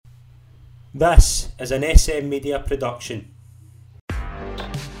This is an SM Media production.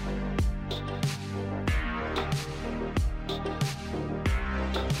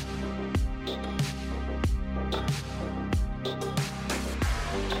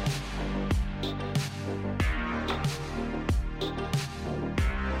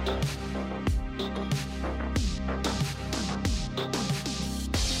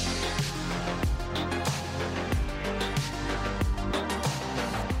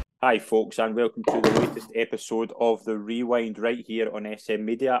 Hi folks, and welcome to the latest episode of The Rewind right here on SM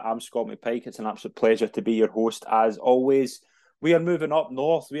Media. I'm Scott McPike. It's an absolute pleasure to be your host as always. We are moving up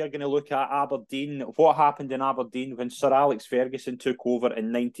north. We are going to look at Aberdeen. What happened in Aberdeen when Sir Alex Ferguson took over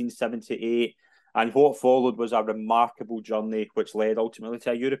in 1978, and what followed was a remarkable journey which led ultimately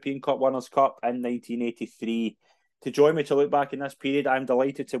to a European Cup Winners' Cup in 1983. To join me to look back in this period, I'm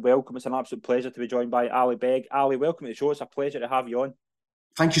delighted to welcome, it's an absolute pleasure to be joined by Ali Begg. Ali, welcome to the show. It's a pleasure to have you on.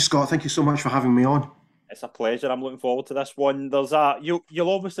 Thank you, Scott. Thank you so much for having me on. It's a pleasure. I'm looking forward to this one. You'll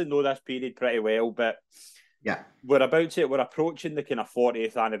obviously know this period pretty well, but yeah, we're approaching the kind of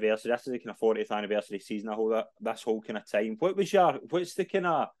 40th anniversary. This is the kind of 40th anniversary season. This whole kind of time. What's the kind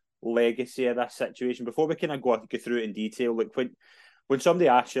of legacy of this situation? Before we kind of go through it in detail, like when somebody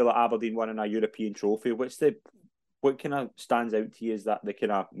asks you like Aberdeen winning a European trophy, what kind of stands out to you? Is that the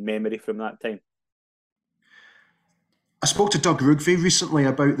kind of memory from that time? I spoke to Doug Rugby recently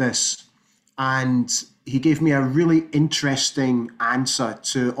about this, and he gave me a really interesting answer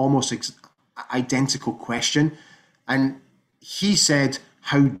to almost identical question. And he said,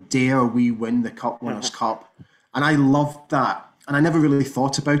 "How dare we win the Cup Winners' Cup?" And I loved that. And I never really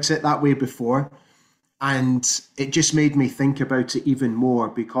thought about it that way before. And it just made me think about it even more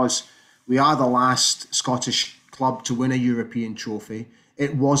because we are the last Scottish club to win a European trophy.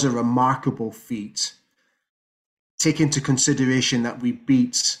 It was a remarkable feat. Take into consideration that we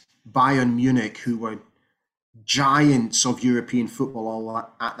beat Bayern Munich, who were giants of European football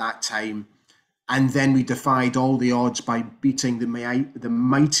at that time. And then we defied all the odds by beating the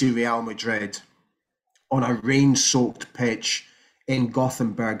mighty Real Madrid on a rain-soaked pitch in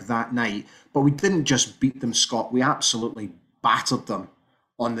Gothenburg that night. But we didn't just beat them, Scott. We absolutely battered them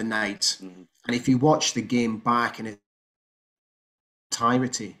on the night. Mm-hmm. And if you watch the game back in its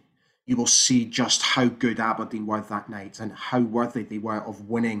entirety, you will see just how good Aberdeen were that night and how worthy they were of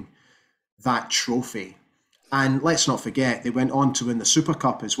winning that trophy. And let's not forget, they went on to win the Super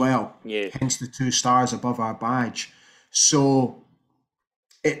Cup as well, hence the 2 stars above our badge. So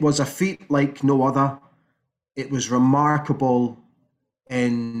it was a feat like no other. It was remarkable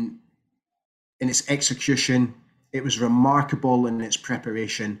in its execution. It was remarkable in its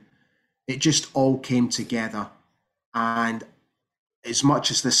preparation. It just all came together. And as much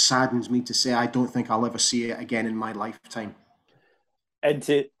as this saddens me to say, I don't think I'll ever see it again in my lifetime. And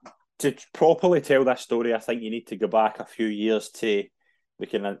to properly tell this story, I think you need to go back a few years to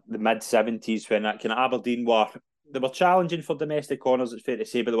the mid-70s when that kind of Aberdeen were challenging for domestic honours, it's fair to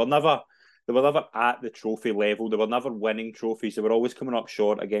say, but they were never at the trophy level. They were never winning trophies. They were always coming up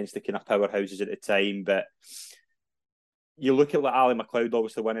short against the kind of powerhouses at the time. But you look at like Ali McLeod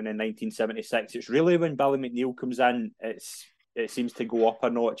obviously winning in 1976. It's really when Billy McNeill comes in, it seems to go up a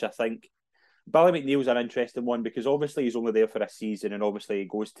notch, I think. Billy McNeill's an interesting one because obviously he's only there for a season and obviously he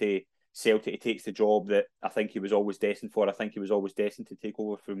goes to Celtic, he takes the job that I think he was always destined for. I think he was always destined to take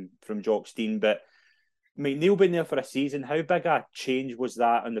over from Jock Stein. But McNeill being there for a season, how big a change was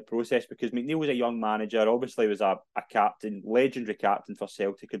that in the process? Because McNeill was a young manager, obviously was a captain, legendary captain for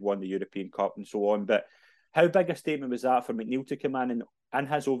Celtic, had won the European Cup and so on. But how big a statement was that for McNeill to come in and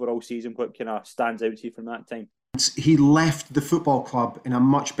his overall season? What kind of stands out to you from that time? He left the football club in a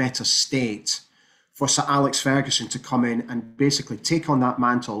much better state for Sir Alex Ferguson to come in and basically take on that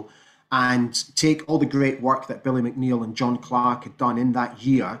mantle and take all the great work that Billy McNeill and John Clark had done in that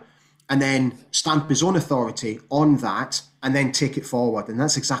year and then stamp his own authority on that and then take it forward. And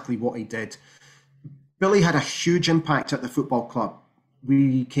that's exactly what he did. Billy had a huge impact at the football club.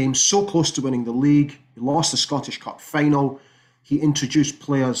 We came so close to winning the league. We lost the Scottish Cup final. He introduced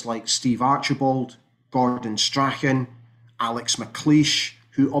players like Steve Archibald, Gordon Strachan, Alex McLeish,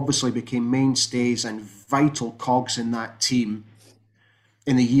 who obviously became mainstays and vital cogs in that team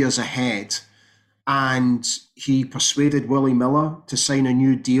in the years ahead. And he persuaded Willie Miller to sign a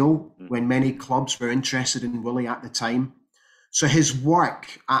new deal when many clubs were interested in Willie at the time. So his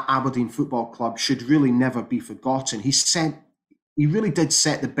work at Aberdeen Football Club should really never be forgotten. He really did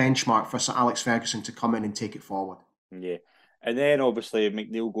set the benchmark for Sir Alex Ferguson to come in and take it forward. Yeah. And then obviously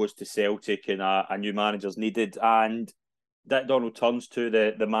McNeill goes to Celtic and a new manager's needed. And Dick Donald turns to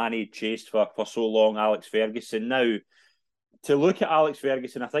the man he'd chased for so long, Alex Ferguson. Now, to look at Alex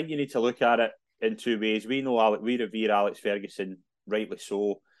Ferguson, I think you need to look at it in two ways. We know we revere Alex Ferguson, rightly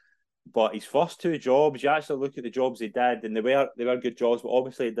so. But his first two jobs, you actually look at the jobs he did, and they were good jobs. But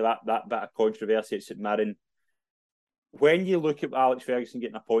obviously, that bit of controversy at St Mirren. When you look at Alex Ferguson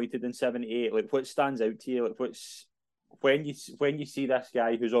getting appointed in '78, like what stands out to you? Like what's when you see this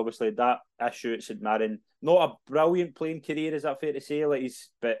guy who's obviously had that issue at St Mirren, not a brilliant playing career, is that fair to say? Like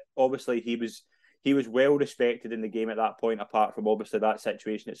but obviously he was well respected in the game at that point. Apart from obviously that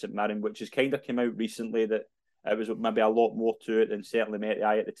situation at St Mirren, which has kind of come out recently that it was maybe a lot more to it than certainly met the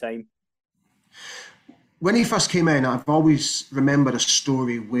eye at the time. When he first came in, I've always remembered a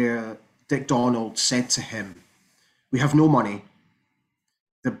story where Dick Donald said to him, "We have no money.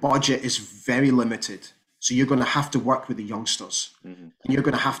 The budget is very limited. So you're going to have to work with the youngsters. Mm-hmm. And you're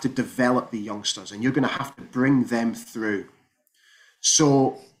going to have to develop the youngsters. And you're going to have to bring them through."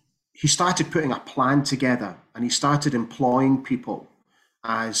 So he started putting a plan together, and he started employing people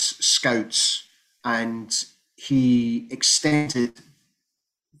as scouts, and he extended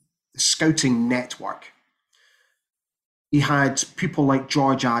the scouting network. He had people like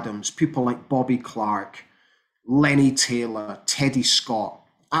George Adams, people like Bobby Clark, Lenny Taylor, Teddy Scott,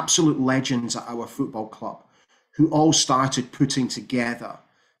 absolute legends at our football club, who all started putting together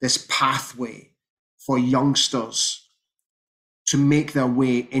this pathway for youngsters to make their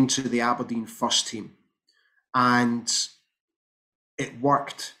way into the Aberdeen first team. And it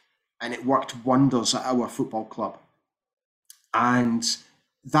worked, and it worked wonders at our football club. And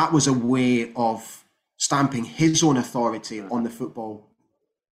that was a way of stamping his own authority on the football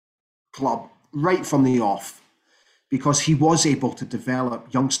club right from the off, because he was able to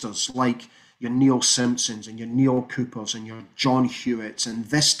develop youngsters like your Neil Simpsons and your Neil Coopers and your John Hewitts and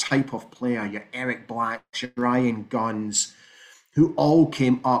this type of player, your Eric Blacks, your Ryan Guns, who all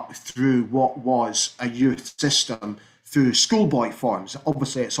came up through what was a youth system through schoolboy forms.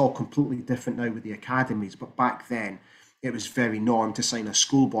 Obviously, it's all completely different now with the academies, but back then it was very norm to sign a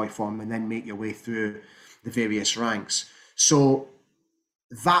schoolboy form and then make your way through the various ranks. So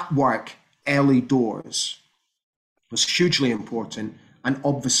that work, early doors, was hugely important, and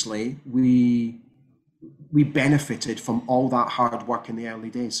obviously we benefited from all that hard work in the early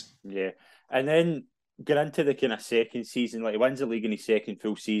days. Yeah, and then get into the kind of second season, like he wins the league in his second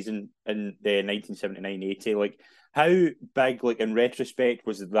full season in the 1979-80. Like how big, like in retrospect,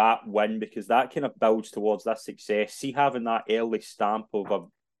 was that win? Because that kind of builds towards that success. See, having that early stamp of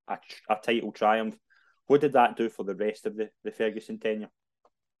a title triumph, what did that do for the rest of the Ferguson tenure?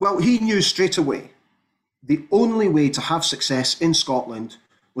 Well, he knew straight away the only way to have success in Scotland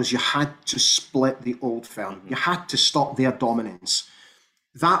was you had to split the old firm. Mm-hmm. You had to stop their dominance.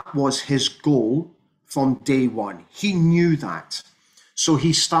 That was his goal from day one. He knew that. So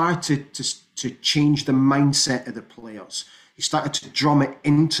he started to change the mindset of the players. He started to drum it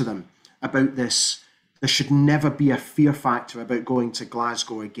into them about this. There should never be a fear factor about going to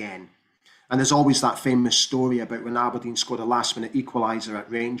Glasgow again. And there's always that famous story about when Aberdeen scored a last-minute equaliser at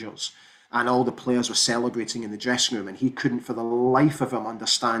Rangers, and all the players were celebrating in the dressing room, and he couldn't for the life of him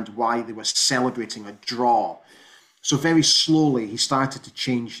understand why they were celebrating a draw. So very slowly he started to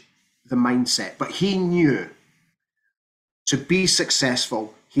change the mindset. But he knew to be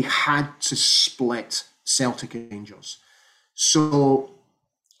successful, he had to split Celtic and Rangers. So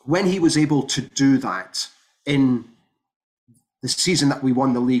when he was able to do that in the season that we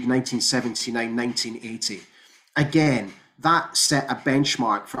won the league, 1979-1980, again, that set a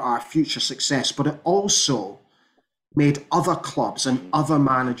benchmark for our future success, but it also made other clubs and other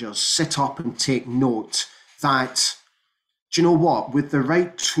managers sit up and take note that, do you know what, with the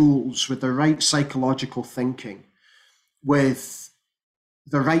right tools, with the right psychological thinking, with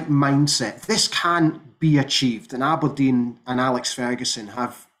the right mindset, this can be achieved. And Aberdeen and Alex Ferguson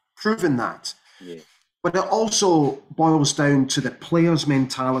have proven that. Yeah. But it also boils down to the players'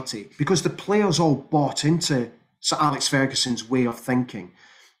 mentality, because the players all bought into Sir Alex Ferguson's way of thinking.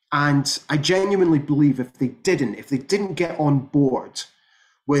 And I genuinely believe if they didn't get on board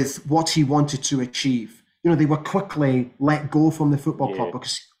with what he wanted to achieve, they were quickly let go from the football club,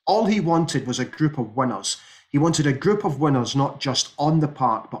 because all he wanted was a group of winners. He wanted a group of winners, not just on the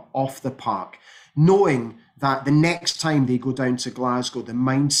park, but off the park, knowing that the next time they go down to Glasgow, the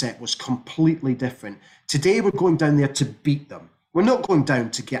mindset was completely different. Today, we're going down there to beat them. We're not going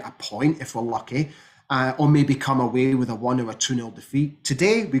down to get a point if we're lucky, or maybe come away with a 1 or a 2-0 defeat.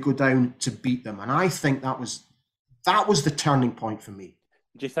 Today, we go down to beat them. And I think that was the turning point for me.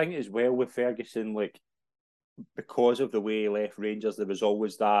 Do you think as well with Ferguson, like, because of the way he left Rangers, there was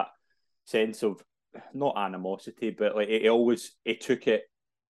always that sense of, not animosity, but like he took it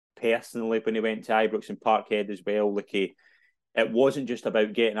personally when he went to Ibrox and Parkhead as well. Like he it wasn't just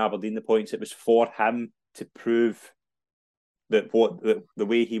about getting Aberdeen the points, it was for him to prove that the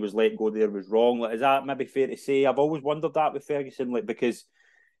way he was let go there was wrong. Like, is that maybe fair to say? I've always wondered that with Ferguson, like, because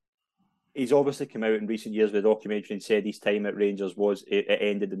he's obviously come out in recent years with a documentary and said his time at Rangers it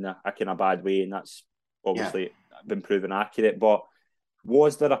ended in a kind of bad way, and that's obviously been proven accurate. But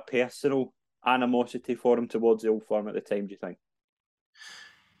was there a personal animosity for him towards the Old Firm at the time, do you think?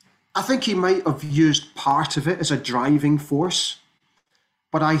 I think he might have used part of it as a driving force,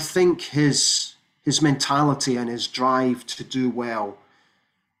 but I think his mentality and his drive to do well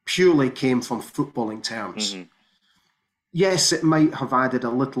purely came from footballing terms. Mm-hmm. Yes, it might have added a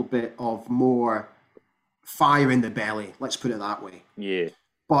little bit of more fire in the belly, let's put it that way. Yeah.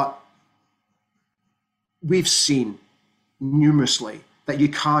 But we've seen numerously that you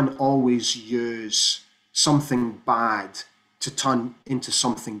can't always use something bad to turn into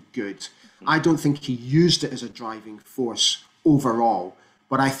something good. Mm-hmm. I don't think he used it as a driving force overall,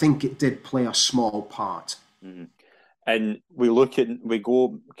 but I think it did play a small part. Mm-hmm. And we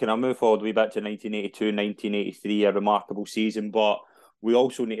go, can I move forward a wee bit to 1982, 1983, a remarkable season, but we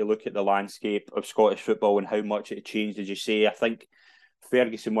also need to look at the landscape of Scottish football and how much it changed, as you say. I think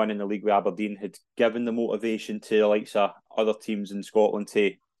Ferguson winning the league with Aberdeen had given the motivation to the likes of other teams in Scotland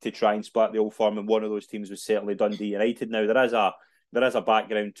to try and split the Old Firm, and one of those teams was certainly Dundee United. Now, there is a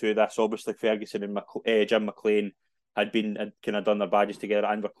background to this. Obviously, Ferguson and Jim McLean had kind of done their badges together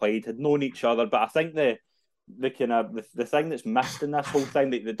at Inverclyde, had known each other, but I think the thing that's missed in this whole thing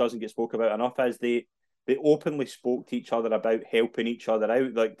that doesn't get spoken about enough is they openly spoke to each other about helping each other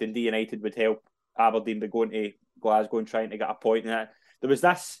out. Like Dundee United would help Aberdeen by going to Glasgow and trying to get a point. And there was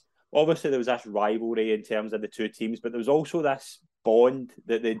this rivalry in terms of the two teams, but there was also this bond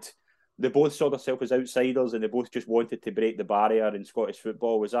that they both saw themselves as outsiders and they both just wanted to break the barrier in Scottish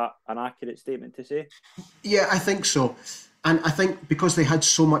football. Was that an accurate statement to say? Yeah, I think so. And I think because they had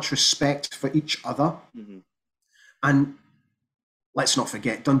so much respect for each other, mm-hmm. And let's not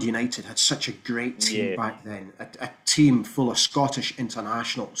forget, Dundee United had such a great team back then, a team full of Scottish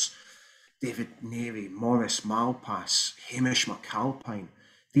internationals. David Neary, Maurice Malpass, Hamish McAlpine,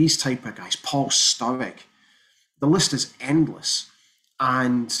 these type of guys, Paul Sturrock. The list is endless.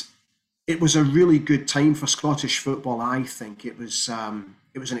 And it was a really good time for Scottish football, I think. It was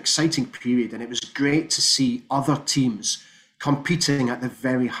an exciting period, and it was great to see other teams competing at the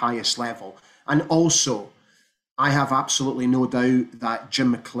very highest level. And also, I have absolutely no doubt that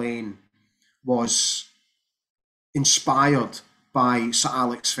Jim McLean was inspired by Sir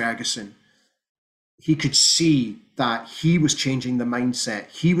Alex Ferguson. He could see that he was changing the mindset.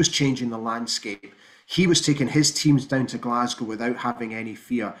 He was changing the landscape. He was taking his teams down to Glasgow without having any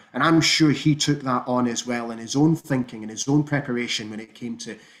fear. And I'm sure he took that on as well in his own thinking and his own preparation when it came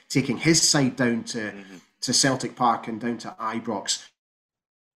to taking his side down to Celtic Park and down to Ibrox.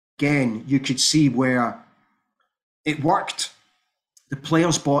 Again, you could see where it worked. The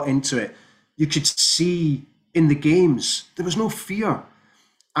players bought into it. You could see in the games there was no fear.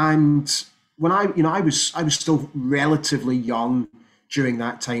 And when I was still relatively young during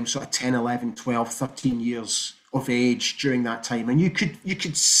that time, sort of 10, 11, 12, 13 years of age during that time, and you could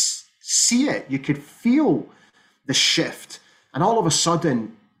see it. You could feel the shift, and all of a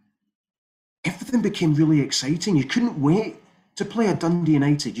sudden, everything became really exciting. You couldn't wait to play a Dundee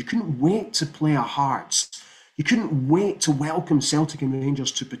United. You couldn't wait to play a Hearts. You couldn't wait to welcome Celtic and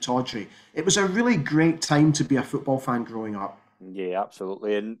Rangers to Pittodrie. It was a really great time to be a football fan growing up. Yeah,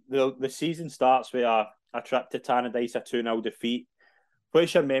 absolutely. And the season starts with a trip to Tannadice, a 2-0 defeat.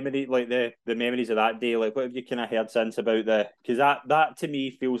 What's your memory, like the memories of that day? Like, what have you kind of heard since about because that to me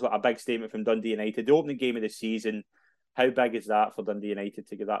feels like a big statement from Dundee United. The opening game of the season, how big is that for Dundee United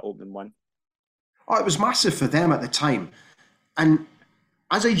to get that opening win? Oh, it was massive for them at the time. And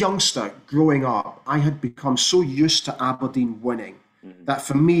as a youngster growing up, I had become so used to Aberdeen winning that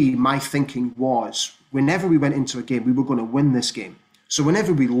for me, my thinking was whenever we went into a game, we were going to win this game. So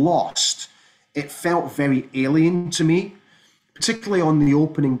whenever we lost, it felt very alien to me, particularly on the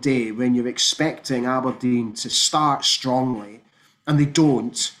opening day when you're expecting Aberdeen to start strongly and they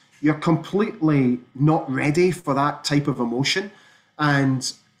don't. You're completely not ready for that type of emotion.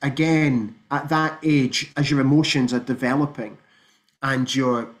 And again, at that age, as your emotions are developing, and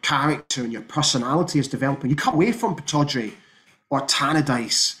your character and your personality is developing, you come away from Pittodrie or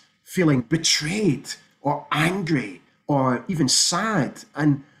Tannadice feeling betrayed or angry or even sad.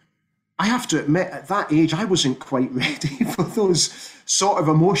 And I have to admit, at that age, I wasn't quite ready for those sort of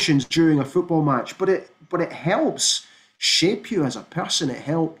emotions during a football match. But it helps shape you as a person. It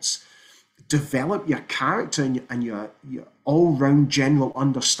helps develop your character and your all-round general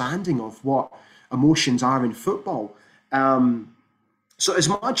understanding of what emotions are in football. So as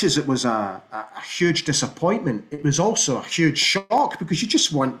much as it was a huge disappointment, it was also a huge shock because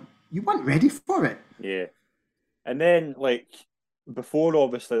you weren't ready for it. Yeah. And then, like, before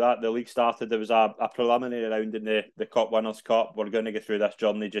obviously that the league started, there was a preliminary round in the Cup Winners' Cup. We're going to go through this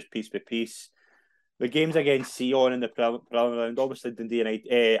journey just piece by piece. The games against Sion in the preliminary round, obviously Dundee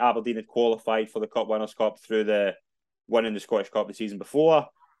and Aberdeen had qualified for the Cup Winners' Cup through the winning the Scottish Cup the season before.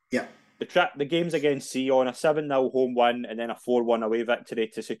 Yeah. The games against Sion, a 7-0 home win and then a 4-1 away victory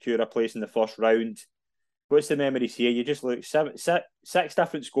to secure a place in the first round. What's the memories here? You just look six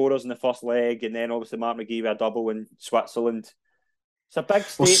different scorers in the first leg, and then obviously Mark McGee with a double in Switzerland. It's a big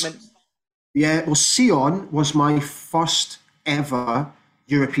statement. Well, Sion was my first ever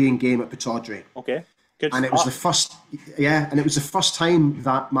European game at Pittodrie. Okay, good. And it was the first time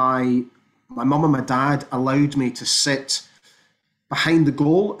that my mum and my dad allowed me to sit behind the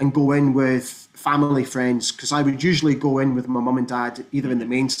goal and go in with family friends, because I would usually go in with my mum and dad either in the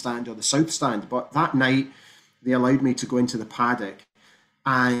main stand or the south stand, but that night they allowed me to go into the paddock.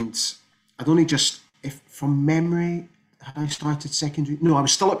 And I'd only just, if from memory, had I started secondary? No, I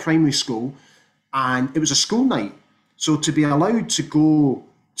was still at primary school, and it was a school night. So to be allowed to go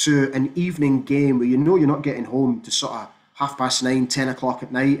to an evening game where you know you're not getting home to sort of 9:30, 10 o'clock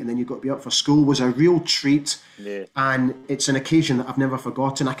at night, and then you've got to be up for school was a real treat. Yeah. And it's an occasion that I've never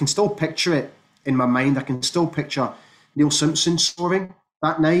forgotten. I can still picture it in my mind. I can still picture Neil Simpson scoring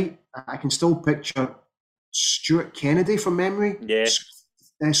that night. I can still picture Stuart Kennedy from memory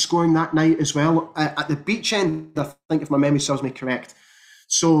scoring that night as well at the beach end, I think, if my memory serves me correct.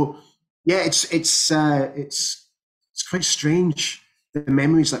 So yeah, it's quite strange, the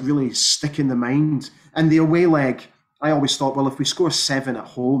memories that really stick in the mind. And the away leg, I always thought, well, if we score 7 at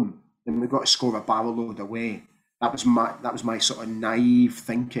home, then we've got to score a barrel load away. That was my sort of naive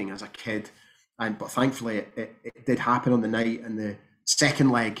thinking as a kid. But thankfully it did happen on the night. And the second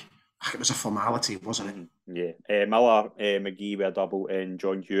leg, it was a formality, wasn't it? Yeah. Miller, McGee with a double, and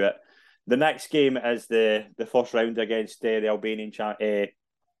John Hewitt. The next game is the first round against the Albanian side,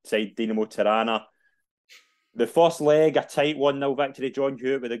 Dinamo Tirana. The first leg, a tight 1-0 victory, John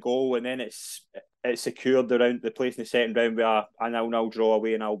Hewitt with a goal, and then it secured the place in the second round with a 0-0 draw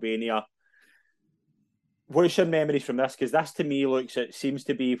away in Albania. What's your memories from this? Because this to me it seems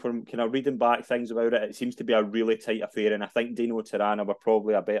to be, from kind of reading back things about it, it seems to be a really tight affair, and I think Dinamo Tirana were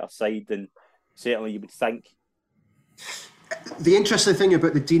probably a better side than certainly you would think. The interesting thing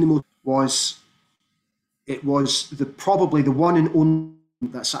about the Dinamo was it was probably the one and only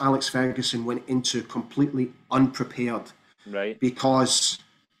that Sir Alex Ferguson went into completely unprepared. Right. Because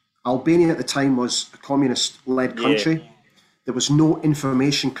Albania at the time was a communist-led country. Yeah. There was no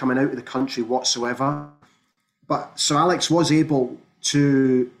information coming out of the country whatsoever. But Sir Alex was able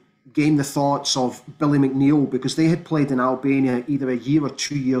to gain the thoughts of Billy McNeill, because they had played in Albania either a year or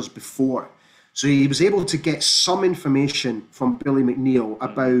 2 years before. So he was able to get some information from Billy McNeill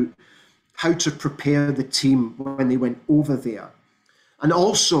about how to prepare the team when they went over there. And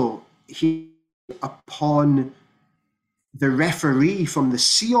also, he upon the referee from the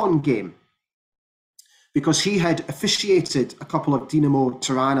Sion game, because he had officiated a couple of Dinamo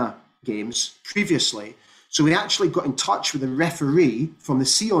Tirana games previously. So he actually got in touch with the referee from the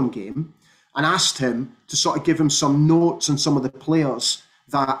Sion game and asked him to sort of give him some notes on some of the players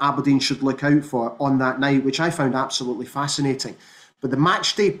that Aberdeen should look out for on that night, which I found absolutely fascinating. But the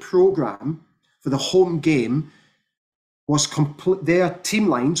match day programme for the home game was complete. Their team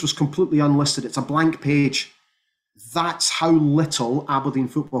lines was completely unlisted. It's a blank page. That's how little Aberdeen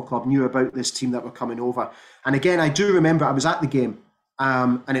Football Club knew about this team that were coming over. And again, I do remember I was at the game,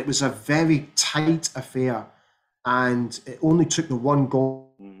 and it was a very tight affair, and it only took the one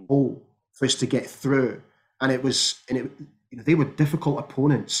goal for us to get through. And they were difficult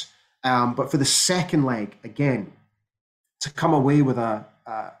opponents. But for the second leg, again, to come away with a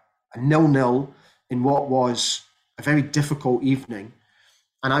 0-0 in what was a very difficult evening.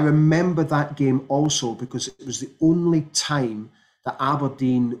 And I remember that game also because it was the only time that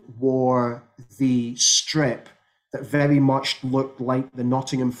Aberdeen wore the strip that very much looked like the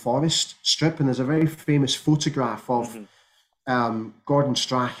Nottingham Forest strip. And there's a very famous photograph of Gordon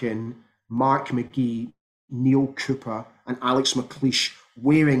Strachan, Mark McGee, Neil Cooper, and Alex McLeish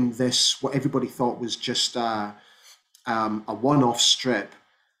wearing this, what everybody thought was just a one-off strip,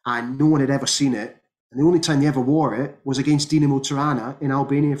 and no one had ever seen it. And the only time they ever wore it was against Dinamo Tirana in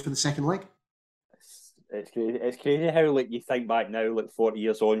Albania for the second leg. It's crazy. It's crazy how, like, you think back now, like 40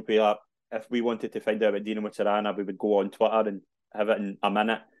 years on, where if we wanted to find out about Dinamo Tirana, we would go on Twitter and have it in a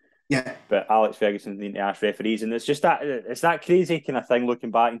minute. Yeah. But Alex Ferguson didn't ask referees, and it's just that crazy kind of thing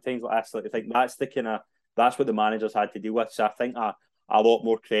looking back in times like this. Like, I think that's the kind of that's what the managers had to deal with. So I think a lot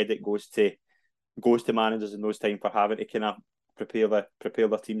more credit goes to managers in those times for having to kind of prepare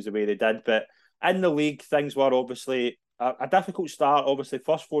their teams the way they did. But in the league, things were obviously a difficult start. Obviously,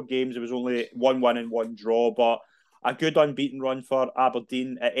 first 4 games, it was only 1 win and 1 draw, but a good unbeaten run for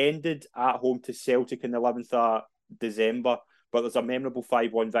Aberdeen. It ended at home to Celtic on the 11th of December, but there's a memorable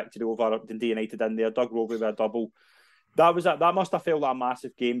 5-1 victory over Dundee United in there. Doug Rovey with a double. That must have felt like a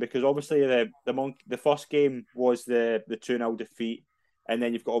massive game, because obviously the first game was the 2-0 defeat, and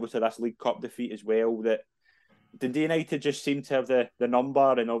then you've got obviously this League Cup defeat as well. That Dundee United just seemed to have the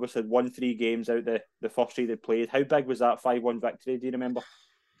number, and obviously won 3 games out the first 3 they played. How big was that 5-1 victory? Do you remember?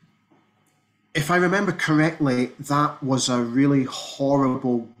 If I remember correctly, that was a really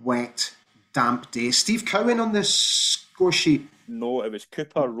horrible, wet, damp day. Steve Cowan on the score sheet? No, it was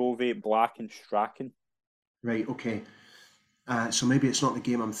Cooper, Rovey, Black and Strachan. Right, okay. So maybe it's not the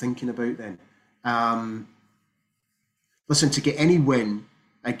game I'm thinking about then. Listen, to get any win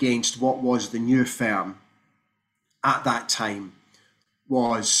against what was the new firm at that time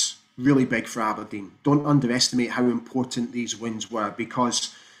was really big for Aberdeen. Don't underestimate how important these wins were,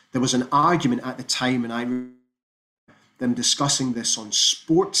 because there was an argument at the time, and I remember them discussing this on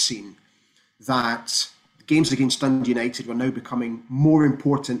Sports Scene, that games against Dundee United were now becoming more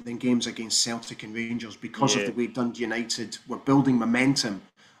important than games against Celtic and Rangers because of the way Dundee United were building momentum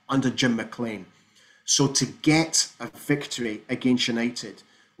under Jim McLean. So to get a victory against United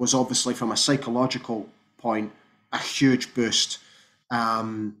was obviously, from a psychological point, a huge boost.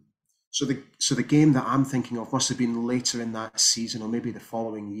 So the game that I'm thinking of must have been later in that season, or maybe the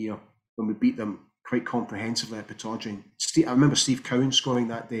following year, when we beat them quite comprehensively at Pittodrie. I remember Steve Cowan scoring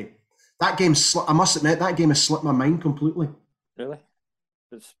that day. That game, I must admit, that game has slipped my mind completely. Really?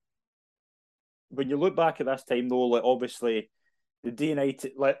 When you look back at this time, though, like, obviously the D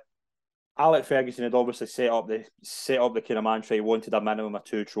United, like, Alex Ferguson had obviously set up the kind of mantra he wanted a minimum of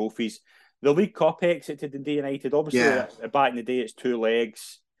 2 trophies. The League Cup exit to Dundee United, obviously back in the day, it's 2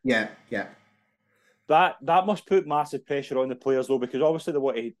 legs. Yeah. That must put massive pressure on the players, though, because obviously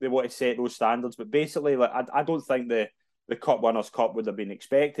they want to set those standards. But basically, like, I don't think the Cup Winners' Cup would have been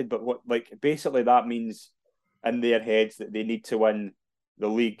expected. But basically that means in their heads that they need to win the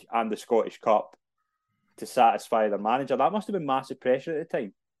league and the Scottish Cup to satisfy their manager. That must have been massive pressure at the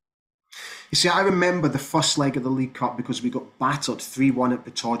time. You see, I remember the first leg of the League Cup because we got battered 3-1 at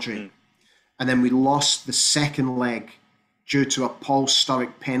Pittodrie. And then we lost the second leg due to a Paul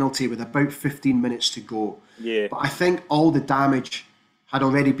Sturrock penalty with about 15 minutes to go. Yeah. But I think all the damage had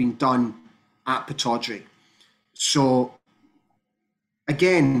already been done at Pittodrie. So,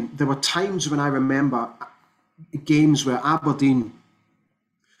 again, there were times when I remember games where Aberdeen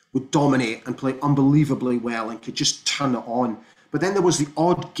would dominate and play unbelievably well and could just turn it on. But then there was the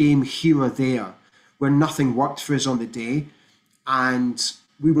odd game here or there where nothing worked for us on the day, and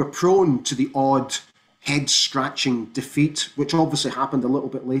we were prone to the odd head-scratching defeat, which obviously happened a little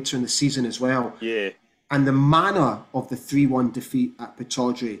bit later in the season as well. Yeah. And the manner of the 3-1 defeat at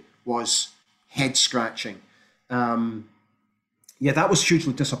Pittodrie was head-scratching. That was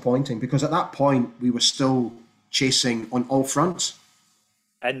hugely disappointing, because at that point we were still chasing on all fronts.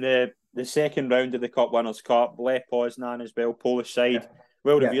 And the second round of the Cup Winners' Cup, Lech Poznan as well, Polish side,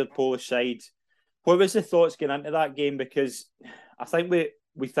 well-revered Polish side. What was the thoughts going into that game? Because I think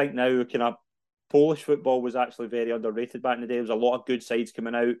we think now kind of Polish football was actually very underrated back in the day. There was a lot of good sides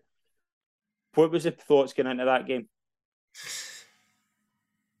coming out. What was the thoughts going into that game?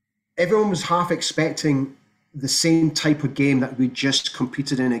 Everyone was half expecting the same type of game that we just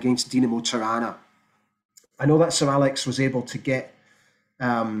competed in against Dinamo Tirana. I know that Sir Alex was able to get,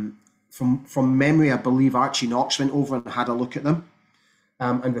 from memory, I believe Archie Knox went over and had a look at them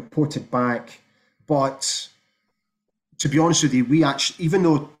and reported back. But to be honest with you, we actually, even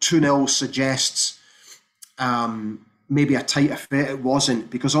though 2-0 suggests maybe a tight affair, it wasn't,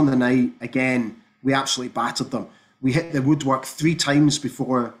 because on the night, again, we absolutely battered them. We hit the woodwork 3 times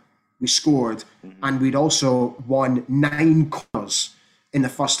before we scored, and we'd also won 9 corners in the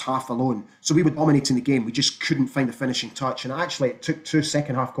first half alone. So we were dominating the game. We just couldn't find the finishing touch. And actually, it took 2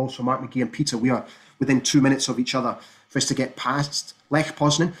 second-half goals from Mark McGee and Peter Weir within 2 minutes of each other for us to get past Lech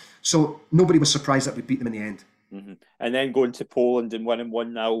Poznan. So nobody was surprised that we beat them in the end. Mm-hmm. And then going to Poland and winning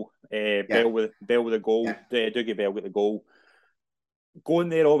 1-0, Bell with a goal, Dougie Bell with the goal. Going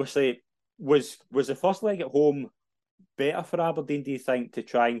there, obviously, was the first leg at home better for Aberdeen, do you think, to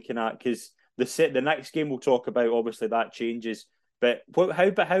try and because the next game we'll talk about, obviously that changes, but how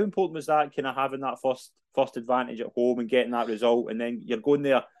important was that, having that first advantage at home and getting that result, and then you're going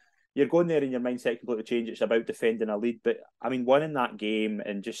there you're going there and your mindset completely change. It's about defending a lead. But, I mean, winning that game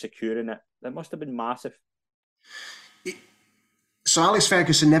and just securing it, that must have been massive. So Alex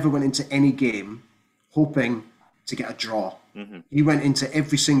Ferguson never went into any game hoping to get a draw. Mm-hmm. He went into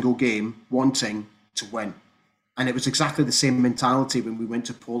every single game wanting to win. And it was exactly the same mentality when we went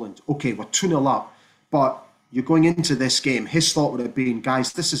to Poland. Okay, we're 2-0 up, but you're going into this game. His thought would have been,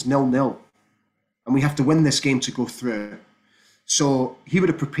 guys, this is 0-0. And we have to win this game to go through. So he would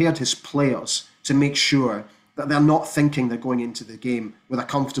have prepared his players to make sure that they're not thinking they're going into the game with a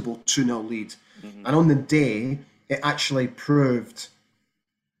comfortable 2-0 lead. Mm-hmm. And on the day, it actually proved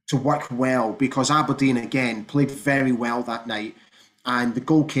to work well because Aberdeen, again, played very well that night. And the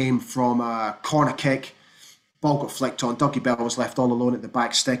goal came from a corner kick. Ball got flicked on. Dougie Bell was left all alone at the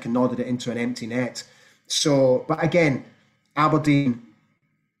back stick and nodded it into an empty net. So, but again, Aberdeen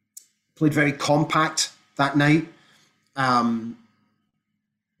played very compact that night.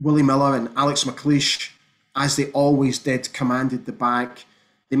 Willie Miller and Alex McLeish, as they always did, commanded the back.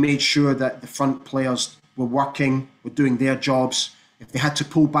 They made sure that the front players were working, were doing their jobs. If they had to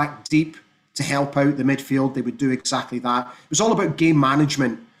pull back deep to help out the midfield, they would do exactly that. It was all about game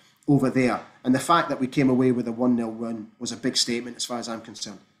management over there. And the fact that we came away with a 1-0 win was a big statement as far as I'm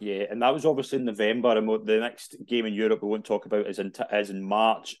concerned. Yeah, and that was obviously in November, and the next game in Europe we won't talk about is in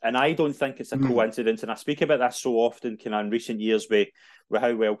March. And I don't think it's a coincidence, and I speak about that so often kind of in recent years with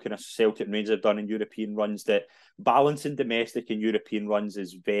how well kind of Celtic and Rangers have done in European runs, that balancing domestic and European runs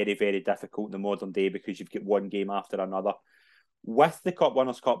is very, very difficult in the modern day because you've got one game after another. With the Cup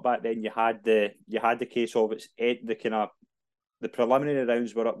Winners' Cup back then, you had the case of the preliminary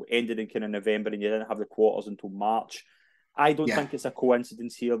rounds were ended in kind of November and you didn't have the quarters until March. I don't think it's a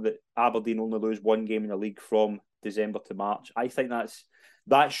coincidence here that Aberdeen only lose one game in the league from December to March. I think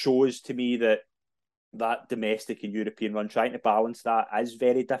that shows to me that domestic and European run, trying to balance that is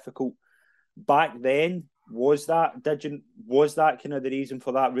very difficult. Back then, was that kind of the reason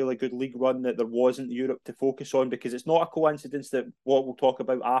for that really good league run, that there wasn't Europe to focus on? Because it's not a coincidence that what we'll talk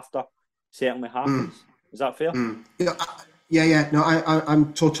about after certainly happens. Is that fair? Yeah. No,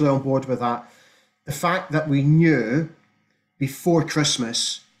 I'm totally on board with that. The fact that we knew before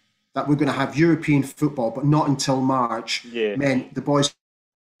Christmas that we're going to have European football, but not until March, meant the boys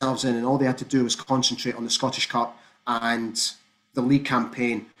themselves in, and all they had to do was concentrate on the Scottish Cup and the league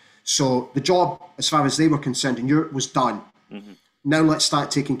campaign. So the job, as far as they were concerned, in Europe was done. Mm-hmm. Now let's start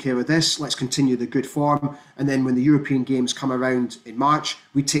taking care of this. Let's continue the good form, and then when the European games come around in March,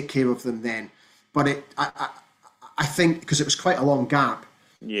 we take care of them then. But I think because it was quite a long gap,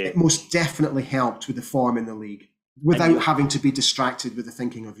 it most definitely helped with the form in the league without having to be distracted with the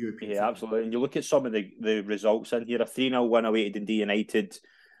thinking of European football. Absolutely. And you look at some of the results in here: a 3-0 win away to Dundee United,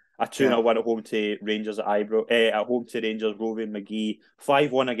 a 2-0 win at home to Rangers at Ibrox, at home to Rangers, Roving McGee,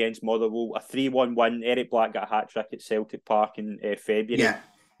 5-1 against Motherwell, a 3-1 win. Eric Black got a hat-trick at Celtic Park in February. Yeah.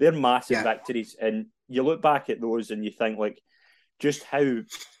 They're massive victories. And you look back at those and you think, like, just how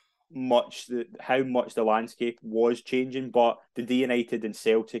much the landscape was changing. But Dundee United and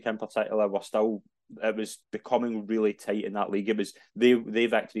Celtic in particular were still, it was becoming really tight in that league. It was they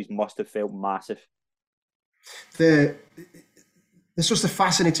victories must have felt massive. This was the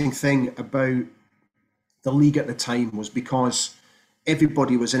fascinating thing about the league at the time, was because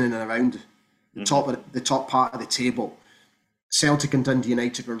everybody was in and around the top part of the table. Celtic and Dundee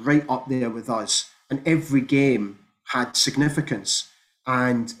United were right up there with us, and every game had significance,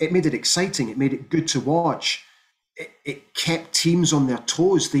 and it made it exciting. It made it good to watch. It kept teams on their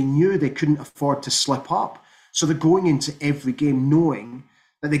toes. They knew they couldn't afford to slip up, so they're going into every game knowing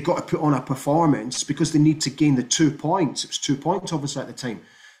that they got to put on a performance because they need to gain the 2 points. It was 2 points, obviously, at the time.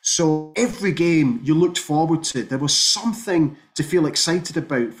 So every game you looked forward to, there was something to feel excited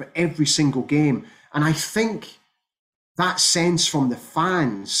about for every single game. And I think that sense from the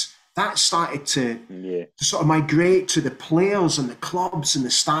fans, that started to sort of migrate to the players and the clubs and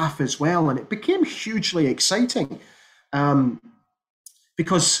the staff as well. And it became hugely exciting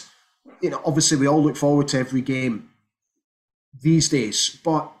because, obviously we all look forward to every game these days,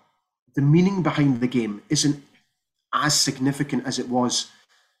 but the meaning behind the game isn't as significant as it was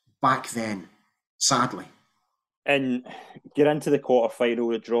back then, sadly. And get into the quarter-final,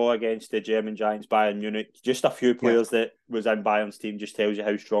 the draw against the German giants Bayern Munich. Just a few players that was in Bayern's team just tells you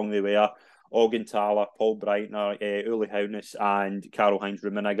how strong they were. Augenthaler, Paul Breitner, Uli Hoeneß and Karl-Heinz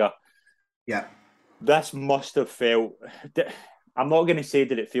Rummenigge. Yeah. This must have felt... I'm not going to say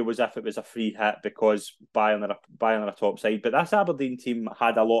that it feels as if it was a free hit because Bayern are a top side, but this Aberdeen team must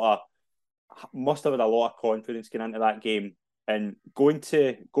have had a lot of confidence going into that game, and going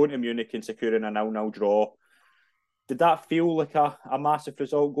to Munich and securing a 0-0 draw. did that feel like a massive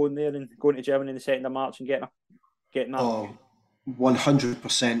result going there and going to Germany in the 2nd of March and getting that? Oh,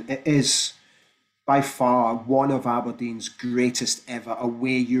 100%. It is by far one of Aberdeen's greatest ever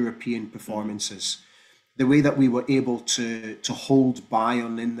away European performances. The way that we were able to hold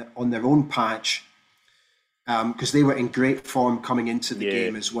Bayern on their own patch, because they were in great form coming into the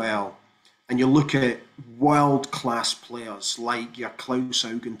game as well. And you look at world-class players like your Klaus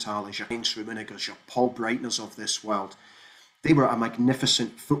Augenthalers, your Heinz Rummenigge's, your Paul Breitners of this world. They were a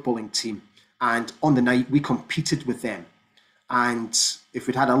magnificent footballing team. And on the night, we competed with them. And if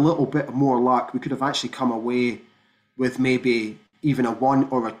we'd had a little bit more luck, we could have actually come away with maybe even a 1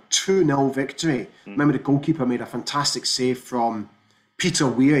 or a 2-0 victory. Remember, the goalkeeper made a fantastic save from Peter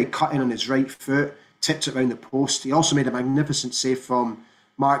Weir. He cut in on his right foot, tipped it around the post. He also made a magnificent save from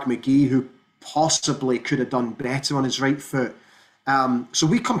Mark McGee, who possibly could have done better on his right foot. So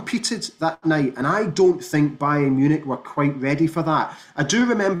we competed that night, and I don't think Bayern Munich were quite ready for that. I do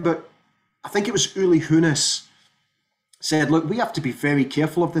remember, I think it was Uli Hoeneß said, look, we have to be very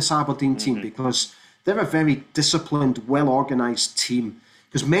careful of this Aberdeen team because they're a very disciplined, well-organised team.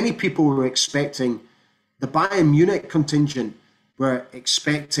 Because many people were expecting, the Bayern Munich contingent were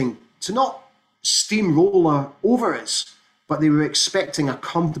expecting to not steamroller over us, but they were expecting a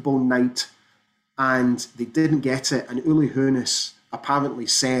comfortable night, and they didn't get it. And Uli Hoeneß apparently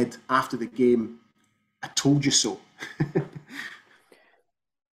said after the game, I told you so.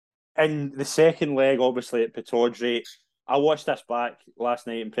 In the second leg, obviously, at Pittodrie, I watched this back last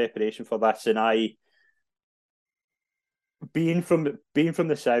night in preparation for this, and being from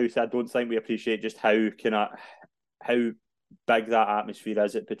the south, I don't think we appreciate just how big that atmosphere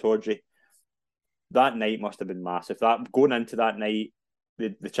is at Pittodrie. That night must have been massive. That going into that night,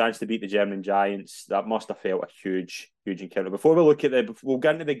 the chance to beat the German Giants, that must have felt a huge encounter. Before we look at we'll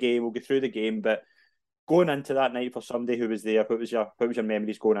get into the game, we'll go through the game, but going into that night for somebody who was there, what was your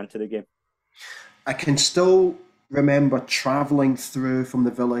memories going into the game? I can still remember travelling through from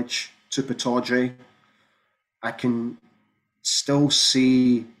the village to Pittodrie. I can still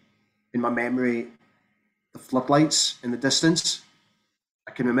see in my memory the floodlights in the distance.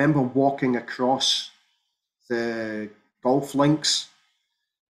 I can remember walking across the golf links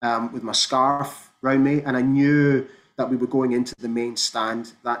with my scarf around me, and I knew that we were going into the main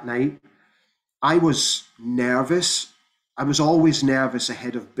stand that night. I was nervous. I was always nervous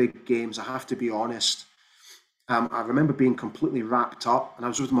ahead of big games, I have to be honest. I remember being completely wrapped up, and I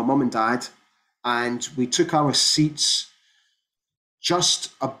was with my mum and dad, and we took our seats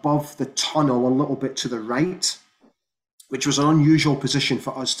just above the tunnel, a little bit to the right, which was an unusual position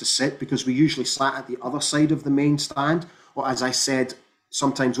for us to sit because we usually sat at the other side of the main stand, or as I said,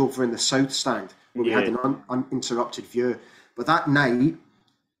 sometimes over in the south stand, where we had an uninterrupted view. But that night,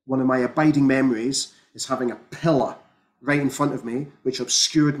 one of my abiding memories is having a pillar right in front of me, which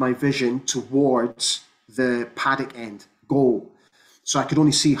obscured my vision towards the paddock end goal. So I could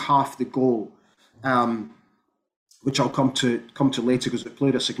only see half the goal, which I'll come to later because it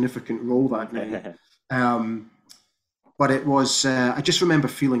played a significant role that night. But it was, I just remember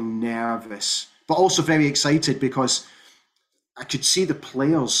feeling nervous, but also very excited because I could see the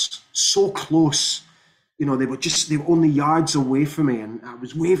players so close. You know, they were only yards away from me, and I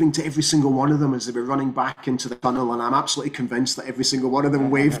was waving to every single one of them as they were running back into the tunnel, and I'm absolutely convinced that every single one of them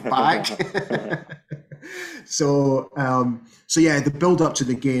waved back. So yeah, the build up to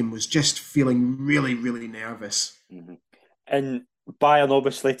the game was just feeling really, really nervous. Mm-hmm. And Bayern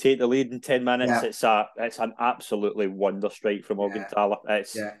obviously take the lead in 10 minutes. Yeah. It's an absolutely wonder strike from Augenthaler.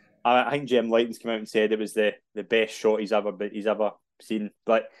 I think Jim Lightens came out and said it was the best shot he's ever seen.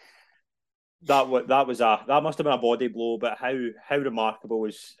 But that must have been a body blow. But how remarkable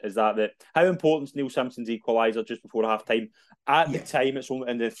is that how important is Neil Simpson's equaliser just before half time? At the time, it's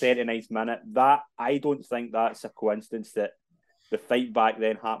only in the 39th minute. That I don't think that's a coincidence that the fight back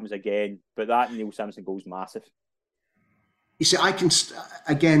then happens again. But that Neil Simpson goal is massive. You see, I've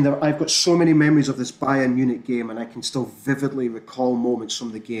got so many memories of this Bayern Munich game, and I can still vividly recall moments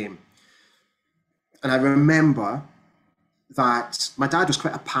from the game. And I remember that my dad was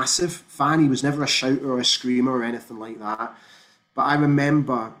quite a passive fan. He was never a shouter or a screamer or anything like that. But I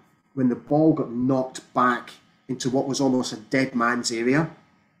remember when the ball got knocked back into what was almost a dead man's area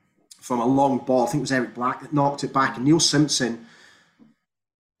from a long ball. I think it was Eric Black that knocked it back. And Neil Simpson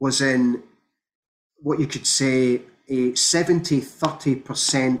was in what you could say a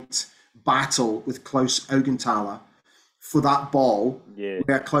 70-30% battle with Klaus Augenthaler for that ball,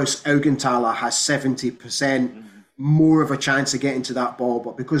 where Klaus Augenthaler has 70% more of a chance of getting to that ball.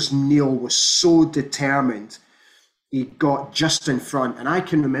 But because Neil was so determined, he got just in front. And I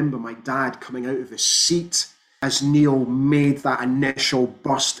can remember my dad coming out of his seat as Neil made that initial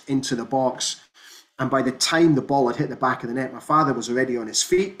burst into the box. And by the time the ball had hit the back of the net, my father was already on his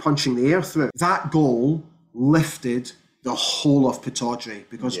feet, punching the air through. That goal lifted the whole of Pittodrie,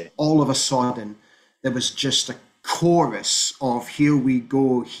 because all of a sudden there was just a chorus of here we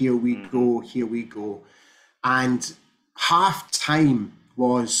go, here we go, here we go. And half time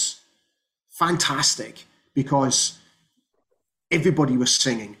was fantastic because everybody was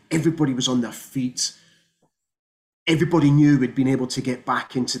singing, everybody was on their feet, everybody knew we'd been able to get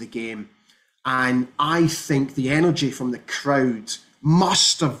back into the game. And I think the energy from the crowd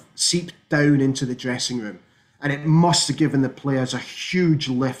must have seeped down into the dressing room, and it must have given the players a huge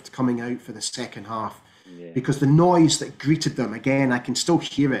lift coming out for the second half. Because the noise that greeted them, again, I can still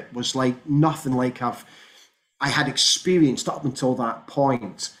hear it, was like nothing like I had experienced up until that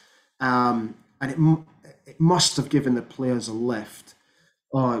point. And it must have given the players a lift.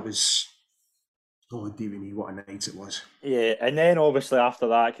 Oh, dearie me, what a night it was. Yeah, and then obviously after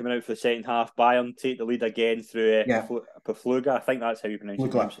that, coming out for the second half, Bayern take the lead again through Pafluga. I think that's how you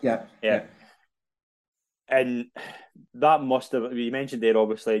pronounce it. Yeah. And that must have, you mentioned there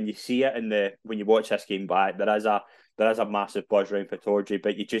obviously, and you see it when you watch this game back, there is a massive buzz around Pittodrie,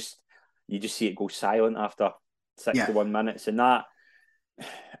 but you just see it go silent after 61 minutes. And that,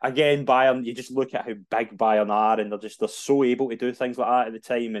 again, Bayern, you just look at how big Bayern are, and they're so able to do things like that at the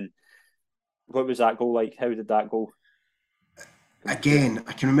time. And what was that goal like? How did that go? Again,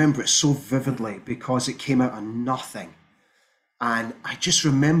 I can remember it so vividly because it came out of nothing. And I just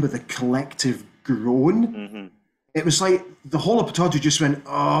remember the collective groan. It was like the whole of Pittodrie just went,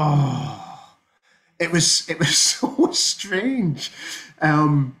 oh. It was so strange.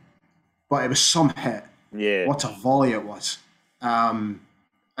 But it was some hit. Yeah. What a volley it was. And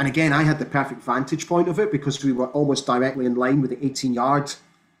again, I had the perfect vantage point of it because we were almost directly in line with the 18-yard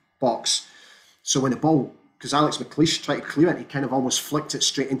box. So when the ball, because Alex McLeish tried to clear it, he kind of almost flicked it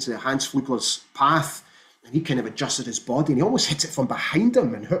straight into Hans Flugler's path, and he kind of adjusted his body, and he almost hit it from behind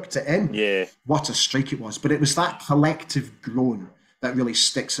him and hooked it in. Yeah. What a strike it was. But it was that collective groan that really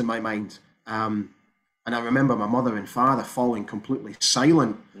sticks in my mind. And I remember my mother and father falling completely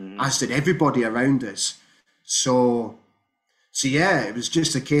silent, as did everybody around us. So yeah, it was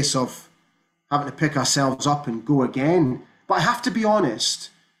just a case of having to pick ourselves up and go again. But I have to be honest,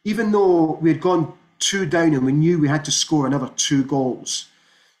 even though we had gone 2 down and we knew we had to score another 2 goals,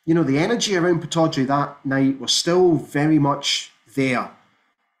 you know, the energy around Pittodrie that night was still very much there.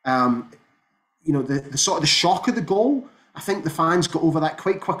 You know, the sort of the shock of the goal, I think the fans got over that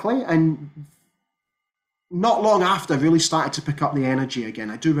quite quickly, and not long after really started to pick up the energy again.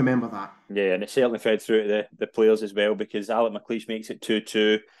 I do remember that. Yeah, and it certainly fed through to the players as well, because Alec McLeish makes it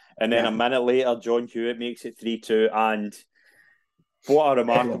 2-2, and then a minute later, John Hewitt makes it 3-2, and what a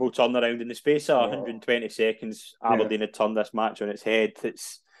remarkable turnaround. In the space of 120 seconds, Aberdeen had turned this match on its head.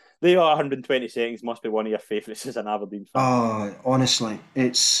 They are 120 seconds, must be one of your favourites as an Aberdeen fan. Oh, honestly,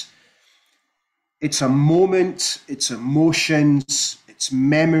 it's a moment, it's emotions, it's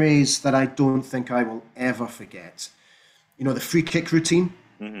memories that I don't think I will ever forget. You know, the free kick routine.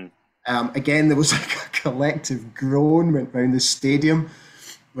 Again, there was like a collective groan went round the stadium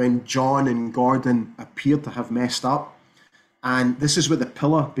when John and Gordon appeared to have messed up. And this is where the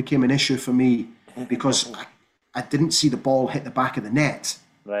pillar became an issue for me, because I didn't see the ball hit the back of the net.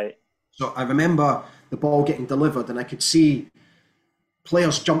 Right. So I remember the ball getting delivered, and I could see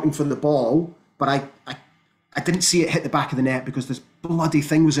players jumping for the ball, but I didn't see it hit the back of the net because this bloody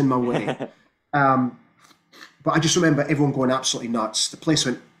thing was in my way. But I just remember everyone going absolutely nuts. The place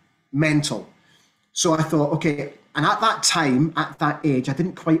went mental. So I thought, okay, and at that time, at that age, I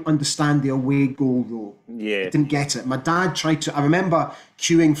didn't quite understand the away goal rule. Yeah. I didn't get it. My dad tried to, I remember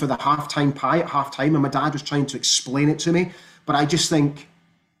queuing for the halftime pie at halftime, and my dad was trying to explain it to me. But I just think,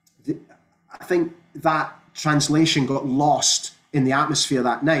 I think that translation got lost in the atmosphere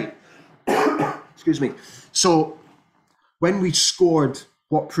that night. Excuse me. So when we scored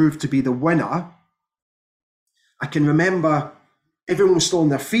what proved to be the winner, I can remember everyone was still on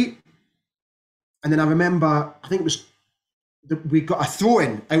their feet. And then I remember, I think it was, we got a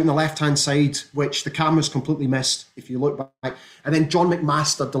throw-in out on the left-hand side, which the cameras completely missed, if you look back. And then John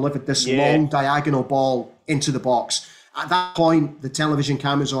McMaster delivered this long diagonal ball into the box. At that point, the television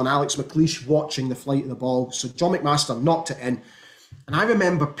cameras on, Alex McLeish watching the flight of the ball. So John McMaster knocked it in. And I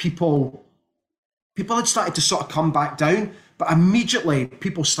remember people had started to sort of come back down, but immediately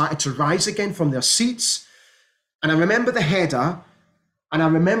people started to rise again from their seats. And I remember the header, and I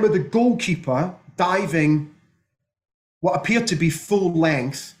remember the goalkeeper diving what appeared to be full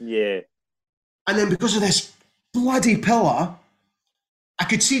length. Yeah. And then because of this bloody pillar, I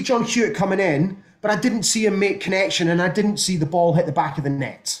could see John Hewitt coming in, but I didn't see him make connection, and I didn't see the ball hit the back of the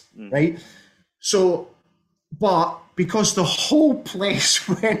net, right? So, but because the whole place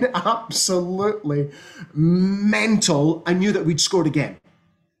went absolutely mental, I knew that we'd scored again.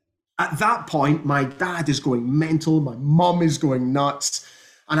 At that point, my dad is going mental, my mum is going nuts,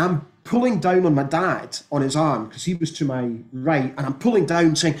 and I'm pulling down on my dad on his arm because he was to my right, and I'm pulling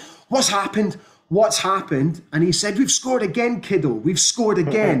down saying, "What's happened? What's happened?" And he said, "We've scored again, kiddo. We've scored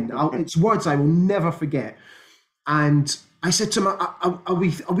again." It's words I will never forget. And I said to him, are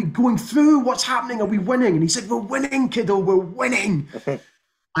we going through? What's happening? Are we winning? And he said, "We're winning, kiddo. We're winning."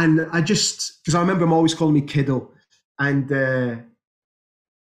 And I just, because I remember him always calling me kiddo. And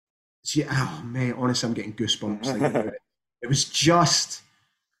oh mate, honestly, I'm getting goosebumps thinking about it. It was just,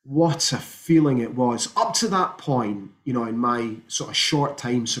 what a feeling it was. Up to that point, you know, in my sort of short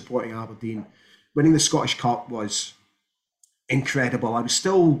time supporting Aberdeen, winning the Scottish Cup was incredible. I was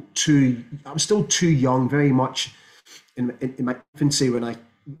still too young, very much in my infancy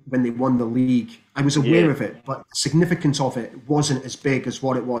when they won the league. I was aware of it, but the significance of it wasn't as big as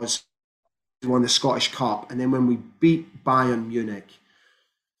what it was when we won the Scottish Cup. And then when we beat Bayern Munich,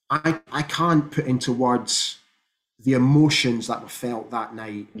 I can't put into words the emotions that were felt that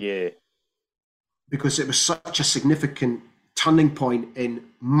night. Yeah. Because it was such a significant turning point in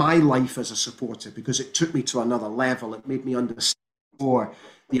my life as a supporter, because it took me to another level. It made me understand more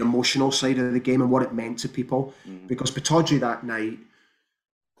the emotional side of the game and what it meant to people. Because Pittodrie that night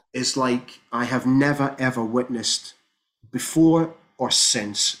is like I have never, ever witnessed before or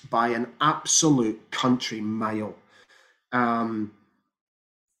since, by an absolute country mile.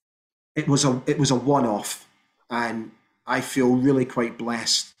 It was a one-off, and I feel really quite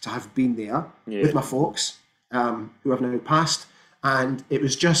blessed to have been there with my folks who have now passed, and it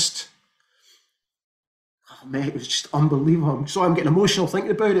was just, oh mate, it was just unbelievable. So I'm getting emotional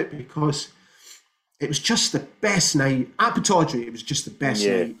thinking about it, because it was just the best night at Pittodrie. It was just the best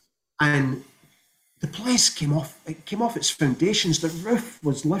night, and the place came off its foundations. The roof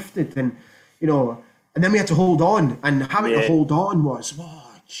was lifted, and you know, and then we had to hold on, and having to hold on was, oh,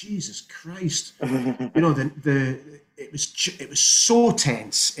 Jesus Christ. You know, it was so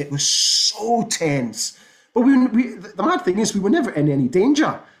tense. It was so tense. But the mad thing is, we were never in any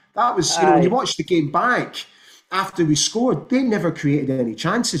danger. That was, you know, when you watch the game back after we scored, they never created any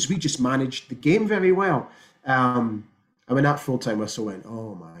chances. We just managed the game very well. And when that full-time whistle went,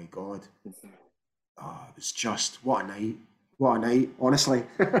 oh my God. Oh, it was just, what a night. What a night, honestly.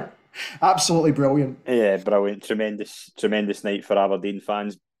 Absolutely brilliant. Yeah, brilliant. Tremendous night for Aberdeen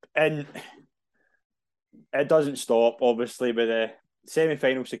fans. And it doesn't stop, obviously, with the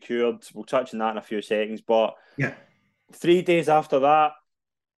semi-final secured. We'll touch on that in a few seconds. But 3 days after that,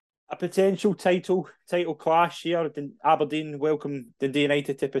 a potential title clash here. Aberdeen welcome Dundee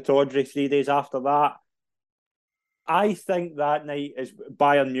United to Pittodrie 3 days after that. I think that night, as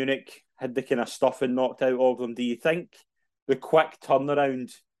Bayern Munich had the kind of stuffing knocked out of them, do you think the quick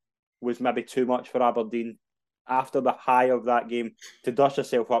turnaround was maybe too much for Aberdeen after the high of that game to dust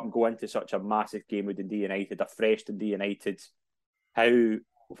yourself up and go into such a massive game with Dundee United, a fresh Dundee United?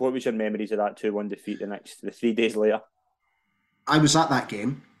 What was your memories of that 2-1 defeat the 3 days later? I was at that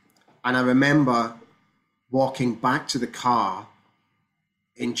game, and I remember walking back to the car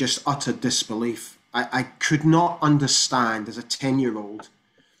in just utter disbelief. I could not understand as a 10-year-old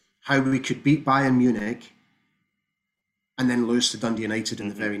how we could beat Bayern Munich and then lose to Dundee United in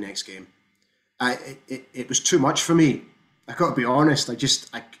the very next game. It was too much for me. I got to be honest. I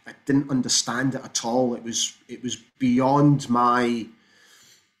didn't understand it at all. It was beyond my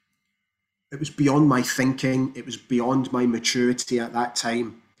thinking. It was beyond my maturity at that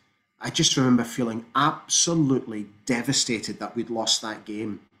time. I just remember feeling absolutely devastated that we'd lost that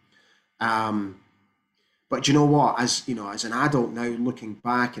game. But you know what? As you know, as an adult now, looking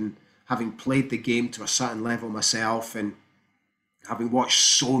back and having played the game to a certain level myself, and having watched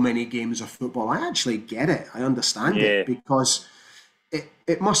so many games of football, I actually get it. I understand it, because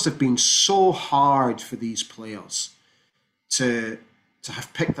it must have been so hard for these players to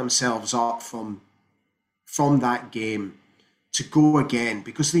have picked themselves up from that game to go again,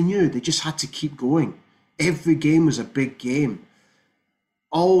 because they knew they just had to keep going. Every game was a big game.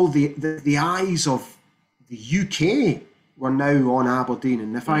 All the eyes of the UK were now on Aberdeen,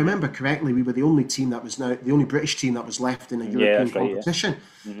 and if I remember correctly, we were the only team that was now the only British team that was left in a European competition.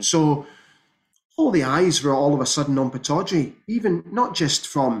 So all the eyes were all of a sudden on Pittodrie, even not just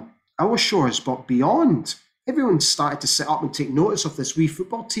from our shores but beyond. Everyone started to sit up and take notice of this wee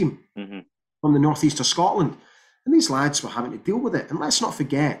football team from the northeast of Scotland, and these lads were having to deal with it. And let's not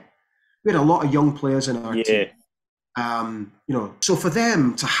forget, we had a lot of young players in our team. So for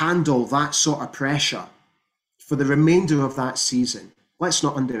them to handle that sort of pressure for the remainder of that season, let's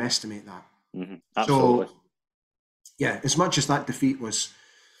not underestimate that. Absolutely. So, yeah, as much as that defeat was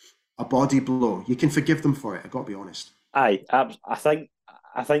a body blow, you can forgive them for it. I've got to be honest. Aye, I think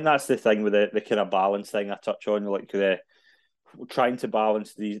that's the thing with the kind of balance thing I touch on, like the trying to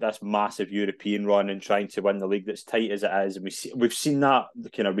balance this massive European run and trying to win the league that's tight as it is. And we've seen that the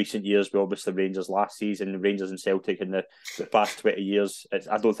kind of recent years with obviously Rangers last season, Rangers and Celtic in the past 20 years.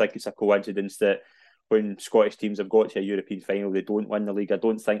 I don't think it's a coincidence that when Scottish teams have got to a European final, they don't win the league. I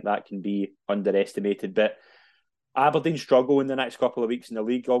don't think that can be underestimated. But Aberdeen struggle in the next couple of weeks in the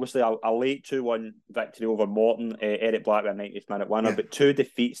league. Obviously, a late 2-1 victory over Morton, Eric Blackburn, 90th minute winner, but 2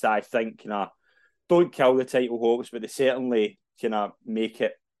 defeats that I think don't kill the title hopes, but they certainly make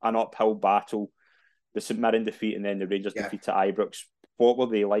it an uphill battle. The St Mirren defeat and then the Rangers defeat at Ibrox. What were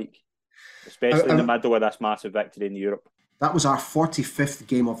they like, especially in the middle of this massive victory in Europe? That was our 45th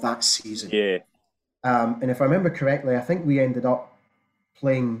game of that season. Yeah. And if I remember correctly, I think we ended up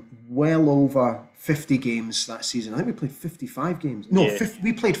playing well over 50 games that season. I think we played 55 games. No,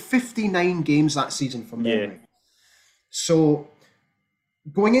 we played 59 games that season from memory. Yeah. So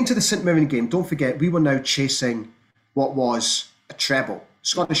going into the St Mirren game, don't forget, we were now chasing what was a treble,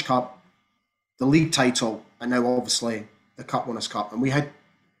 Scottish Cup, the league title, and now obviously the Cup Winners' Cup. And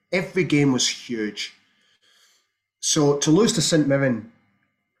every game was huge. So to lose to St Mirren,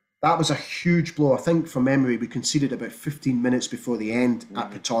 that was a huge blow. I think from memory, we conceded about 15 minutes before the end at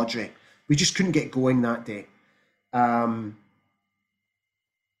Pittodrie. We just couldn't get going that day. The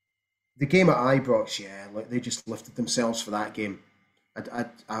game at Ibrox, they just lifted themselves for that game.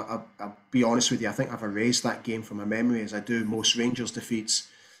 I'll be honest with you, I think I've erased that game from my memory as I do most Rangers defeats.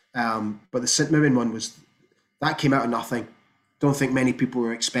 But the St Mirren one that came out of nothing. Don't think many people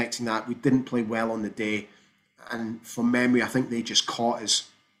were expecting that. We didn't play well on the day. And from memory, I think they just caught us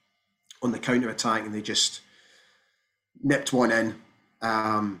on the counter-attack and they just nipped one in.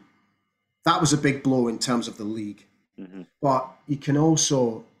 That was a big blow in terms of the league. Mm-hmm. But you can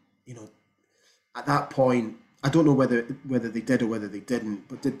also, at that point, I don't know whether they did or whether they didn't,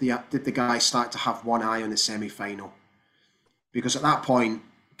 but did the guys start to have one eye on the semi-final? Because at that point,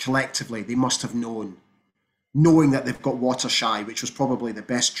 collectively, they must have knowing that they've got Watershire, which was probably the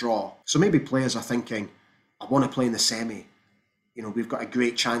best draw. So maybe players are thinking, I want to play in the semi. We've got a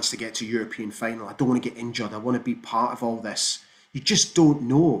great chance to get to European final. I don't want to get injured. I want to be part of all this. You just don't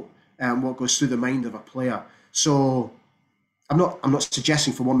know what goes through the mind of a player. So I'm not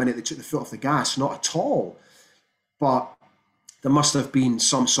suggesting for 1 minute they took the foot off the gas, not at all. But there must have been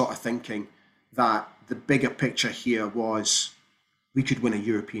some sort of thinking that the bigger picture here was we could win a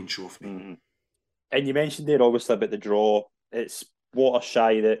European trophy. Mm-hmm. And you mentioned there obviously about the draw. It's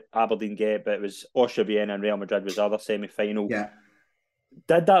Watershire that Aberdeen get, but it was Austria Vienna and Real Madrid was the other semi-final. Yeah.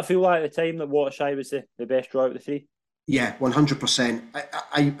 Did that feel like at the time that Watershire was the best draw out of the three? Yeah, 100%.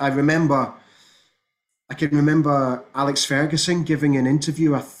 I remember, I can remember Alex Ferguson giving an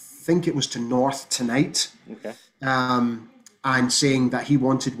interview, I think it was to North Tonight, and saying that he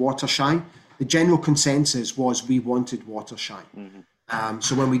wanted Watershire. The general consensus was we wanted Watershire. Mm-hmm.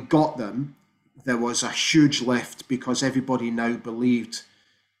 So when we got them, there was a huge lift because everybody now believed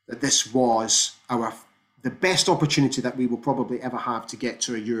that this was the best opportunity that we will probably ever have to get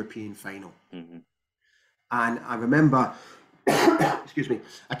to a European final. Mm-hmm. And I remember, excuse me,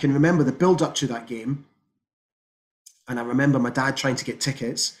 I can remember the build up to that game. And I remember my dad trying to get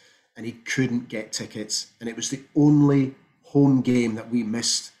tickets and he couldn't get tickets. And it was the only home game that we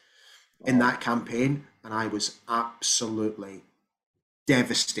missed in that campaign. And I was absolutely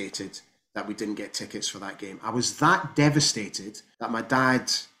devastated that we didn't get tickets for that game. I was that devastated that my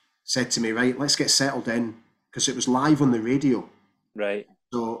dad said to me, right, let's get settled in, because it was live on the radio. Right.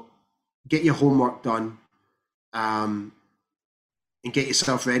 So get your homework done and get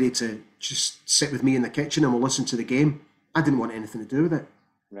yourself ready to just sit with me in the kitchen and we'll listen to the game. I didn't want anything to do with it.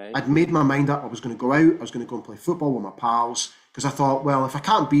 Right. I'd made my mind up. I was going to go out. I was going to go and play football with my pals because I thought, well, if I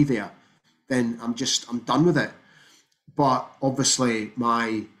can't be there, then I'm done with it. But obviously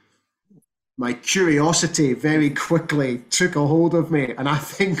my curiosity very quickly took a hold of me. And I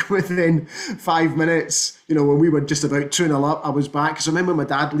think within 5 minutes, when we were just about 2-0 up, I was back. Because I remember my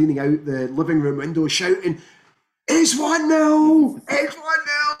dad leaning out the living room window shouting, "It's 1-0! It's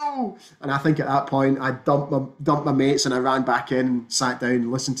 1-0!" And I think at that point, I dumped my mates and I ran back in, sat down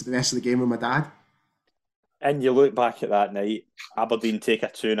and listened to the rest of the game with my dad. And you look back at that night, Aberdeen take a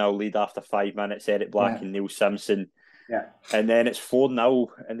 2-0 lead after 5 minutes, Eric Black and Neil Simpson. Yeah. And then it's 4-0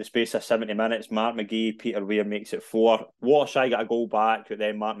 in the space of 70 minutes. Mark McGee, Peter Weir makes it 4. Watershire got a goal back, but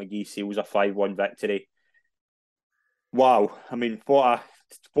then Mark McGee seals a 5-1 victory. Wow, I mean, what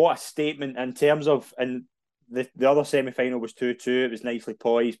a statement in terms of, and the other semi-final was 2-2. It was nicely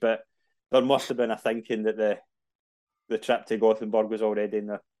poised, but there must have been a thinking that the trip to Gothenburg was already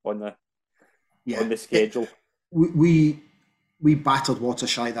on the schedule. We battled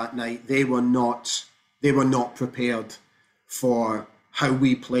Watershire that night. They were not prepared for how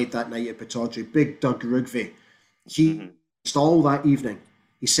we played that night at Pittodrie. Big Doug Rugby, he all that evening.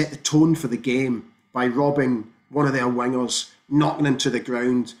 He set the tone for the game by robbing one of their wingers, knocking him to the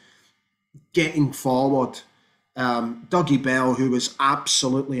ground, getting forward. Dougie Bell, who was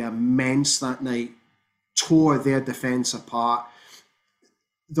absolutely immense that night, tore their defence apart.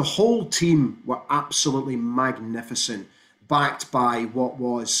 The whole team were absolutely magnificent, backed by what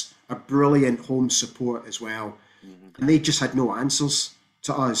was a brilliant home support as well. And they just had no answers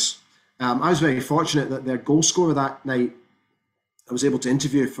to us. I was very fortunate that their goal scorer that night, I was able to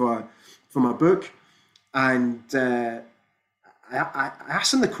interview for my book. And I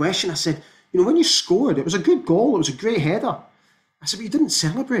asked him the question. I said, when you scored, it was a good goal. It was a great header. I said, but you didn't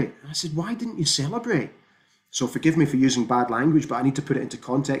celebrate. I said, why didn't you celebrate? So forgive me for using bad language, but I need to put it into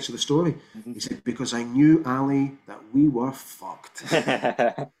context of the story. He said, because I knew, Ali, that we were fucked.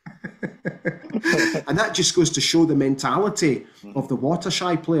 And that just goes to show the mentality of the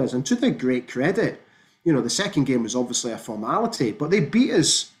Watershire players. And to their great credit, the second game was obviously a formality, but they beat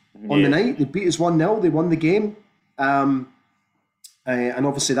us on the night. They beat us 1-0. They won the game. And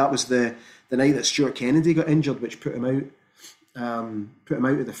obviously that was the night that Stuart Kennedy got injured, which put him out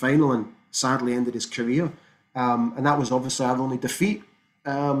of the final and sadly ended his career. And that was obviously our only defeat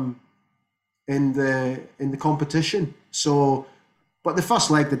in the competition. So, but the first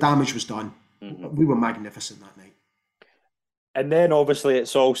leg, the damage was done. We were magnificent that night. And then obviously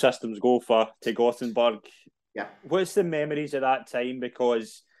it's all systems go to Gothenburg. Yeah. What's the memories of that time?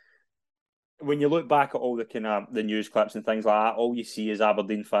 Because when you look back at all the kind of the news clips and things like that, all you see is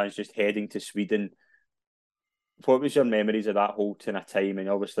Aberdeen fans just heading to Sweden. What was your memories of that whole kind of time, and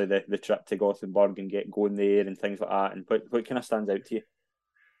obviously the trip to Gothenburg and going there and things like that, and what kind of stands out to you?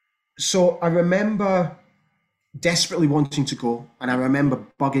 So I remember desperately wanting to go, and I remember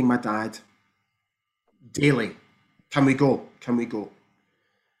bugging my dad daily. Can we go? Can we go?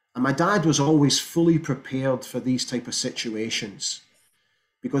 And my dad was always fully prepared for these type of situations,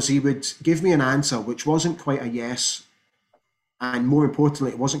 because he would give me an answer which wasn't quite a yes, and more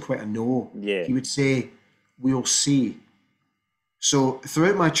importantly, it wasn't quite a no. Yeah. He would say, we'll see. So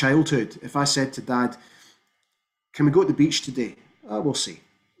throughout my childhood, if I said to Dad, can we go to the beach today? We'll see.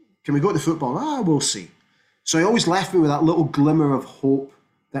 Can we go to the football? We'll see. So he always left me with that little glimmer of hope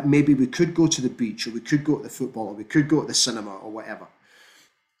that maybe we could go to the beach, or we could go to the football, or we could go to the cinema, or whatever.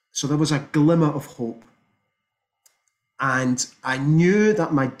 So there was a glimmer of hope. And I knew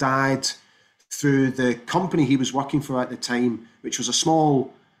that my dad, through the company he was working for at the time, which was a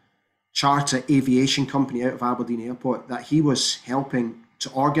small charter aviation company out of Aberdeen Airport, that he was helping to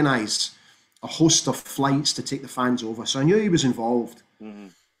organise a host of flights to take the fans over. So I knew he was involved.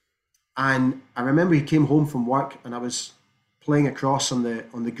 And I remember he came home from work, and I was playing across on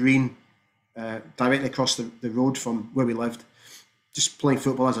the green, directly across the road from where we lived, just playing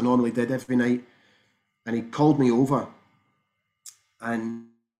football as I normally did every night. And he called me over, and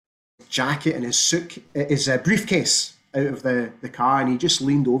jacket and his briefcase out of the car, and he just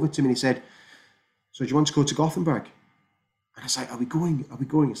leaned over to me and he said, so do you want to go to Gothenburg? And I was like, are we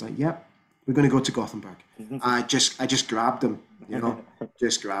going? He's like, yep, we're going to go to Gothenburg. I just grabbed him,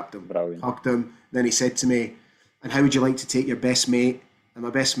 just grabbed him, Brilliant. Hugged him. Then he said to me, and how would you like to take your best mate? And my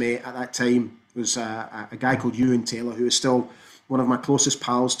best mate at that time was a guy called Ewan Taylor, who is still one of my closest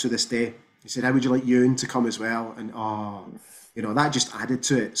pals to this day. He said, how would you like Ewan to come as well? And that just added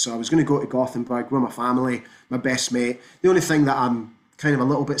to it. So I was going to go to Gothenburg with my family, my best mate. The only thing that I'm kind of a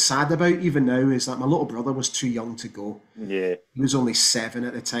little bit sad about even now is that my little brother was too young to go. Yeah. He was only 7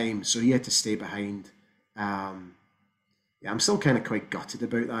 at the time, so he had to stay behind. I'm still kind of quite gutted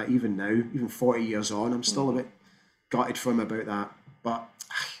about that even now, even 40 years on. I'm still a bit gutted for him about that. But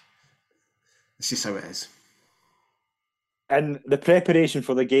it's just how it is. And the preparation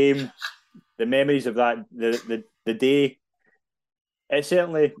for the game, the memories of that, the day, it's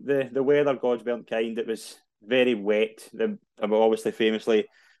certainly the weather gods weren't kind. It was very wet. Obviously, famously,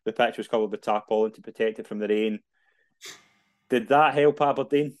 the pitch was covered with tarpaulin to protect it from the rain. Did that help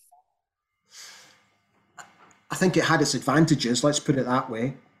Aberdeen? I think it had its advantages, let's put it that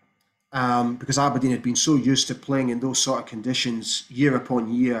way, because Aberdeen had been so used to playing in those sort of conditions year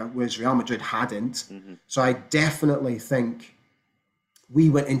upon year, whereas Real Madrid hadn't. So I definitely think we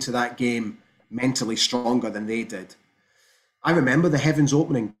went into that game mentally stronger than they did. I remember the heavens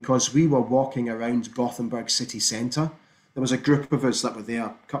opening because we were walking around Gothenburg city centre, there was a group of us that were there,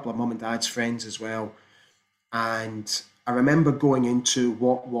 a couple of mum and dad's friends as well. And I remember going into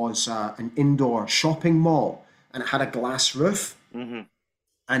what was an indoor shopping mall, and it had a glass roof. Mm-hmm.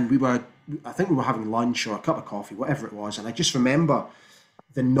 And I think we were having lunch or a cup of coffee, whatever it was. And I just remember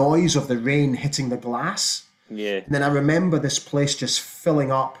the noise of the rain hitting the glass. Yeah. And then I remember this place just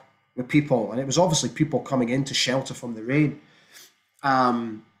filling up with people. And it was obviously people coming in to shelter from the rain.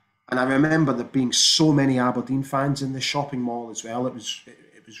 And I remember there being so many Aberdeen fans in the shopping mall as well. It was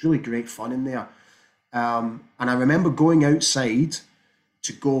really great fun in there. And I remember going outside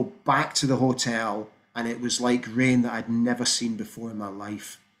to go back to the hotel, and it was like rain that I'd never seen before in my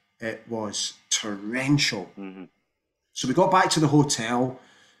life. It was torrential. Mm-hmm. So we got back to the hotel,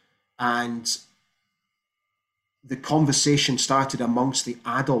 and the conversation started amongst the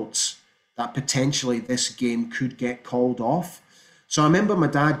adults that potentially this game could get called off. So I remember my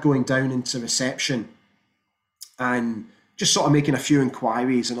dad going down into reception and just sort of making a few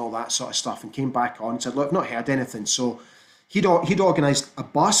inquiries and all that sort of stuff, and came back on and said, look, I've not heard anything. So he'd organised a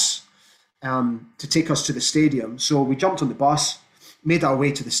bus to take us to the stadium. So we jumped on the bus, made our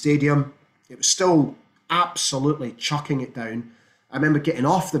way to the stadium. It was still absolutely chucking it down. I remember getting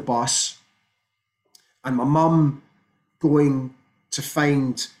off the bus and my mum going to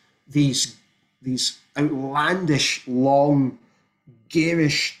find these outlandish, long,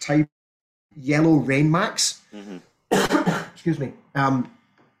 garish type yellow Rain Max. Mm-hmm. Excuse me.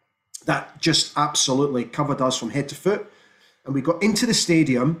 That just absolutely covered us from head to foot. And we got into the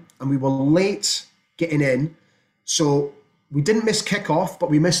stadium and we were late getting in. So we didn't miss kickoff, but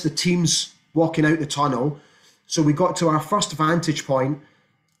we missed the teams walking out the tunnel. So we got to our first vantage point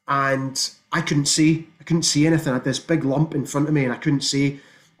and I couldn't see anything. I had this big lump in front of me and I couldn't see.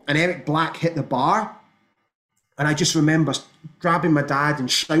 And Eric Black hit the bar. And I just remember grabbing my dad and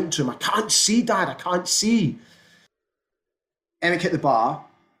shouting to him, I can't see, Dad, I can't see. Eric hit the bar,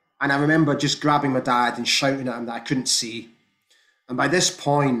 and I remember just grabbing my dad and shouting at him that I couldn't see. And by this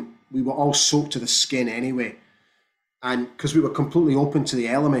point, we were all soaked to the skin anyway. And because we were completely open to the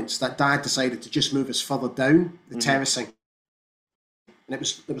elements, that dad decided to just move us further down the terracing. And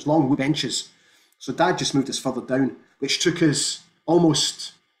it was long wood benches. So dad just moved us further down, which took us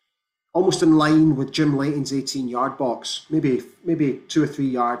almost in line with Jim Leighton's 18-yard box, maybe 2 or 3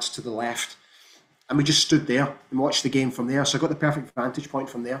 yards to the left. And we just stood there and watched the game from there. So I got the perfect vantage point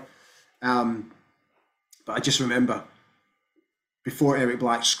from there. But I just remember, before Eric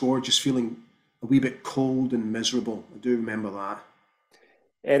Black scored, just feeling a wee bit cold and miserable. I do remember that.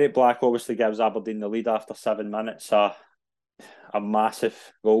 Eric Black obviously gives Aberdeen the lead after 7 minutes. A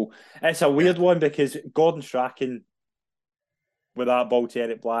massive goal. It's a weird one because Gordon Strachan, with that ball to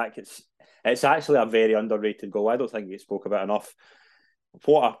Eric Black, it's actually a very underrated goal. I don't think he spoke about enough.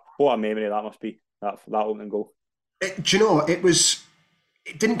 What a memory that must be, that opening goal. Do you know, it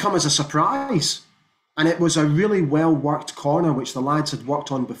didn't come as a surprise. And it was a really well-worked corner, which the lads had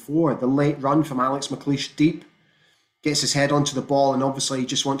worked on before. The late run from Alex McLeish deep, gets his head onto the ball, and obviously he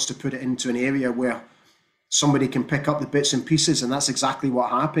just wants to put it into an area where somebody can pick up the bits and pieces, and that's exactly what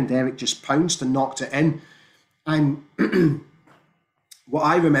happened. Eric just pounced and knocked it in. And what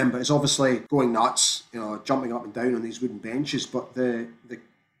I remember is obviously going nuts, jumping up and down on these wooden benches, but the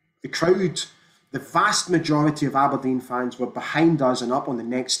crowd, the vast majority of Aberdeen fans were behind us and up on the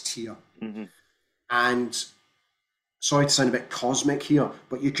next tier. Mm-hmm. And sorry to sound a bit cosmic here,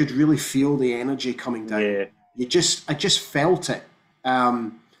 but you could really feel the energy coming down. Yeah. I just felt it.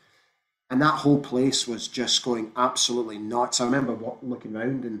 And that whole place was just going absolutely nuts. I remember looking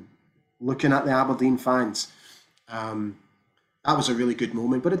around and looking at the Aberdeen fans. That was a really good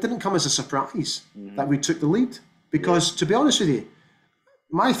moment, but it didn't come as a surprise that we took the lead. Because to be honest with you,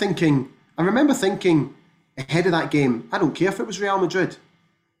 I remember thinking ahead of that game, I don't care if it was Real Madrid.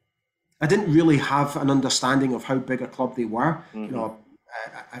 I didn't really have an understanding of how big a club they were. Mm-hmm.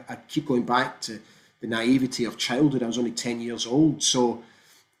 I keep going back to the naivety of childhood. I was only 10 years old, so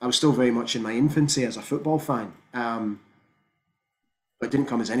I was still very much in my infancy as a football fan. But it didn't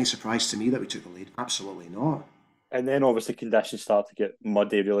come as any surprise to me that we took the lead. Absolutely not. And then obviously conditions start to get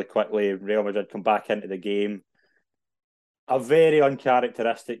muddy really quickly. Real Madrid come back into the game. A very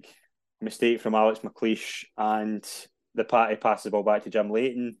uncharacteristic mistake from Alex McLeish, and the party passes the ball back to Jim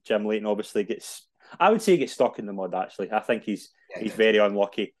Leighton. Jim Leighton obviously gets stuck in the mud, actually. I think he's very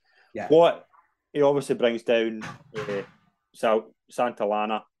unlucky. Yeah. What he obviously brings down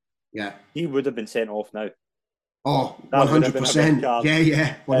Santillana. Yeah. He would have been sent off now. Oh, 100%.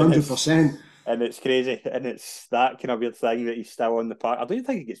 Yeah, 100%. And it's crazy. And it's that kind of weird thing that he's still on the park. I don't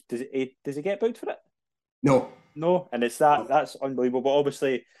think he gets... Does he get booked for it? No. And it's that's unbelievable. But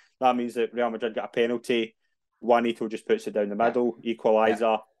obviously, that means that Real Madrid got a penalty. Juanito just puts it down the middle,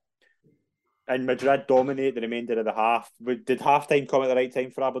 equaliser. And Madrid dominate the remainder of the half. Did half-time come at the right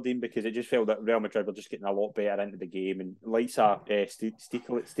time for Aberdeen? Because it just felt that Real Madrid were just getting a lot better into the game. And Leitzer,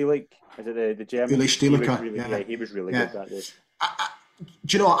 Stielik, is it the German? Uli Stielik, he was really good that day.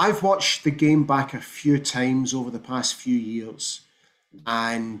 Do you know, I've watched the game back a few times over the past few years,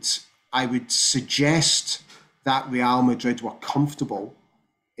 and I would suggest that Real Madrid were comfortable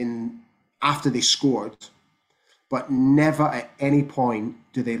after they scored, but never at any point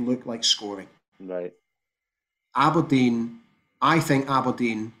do they look like scoring. Right. I think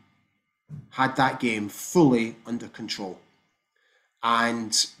Aberdeen had that game fully under control.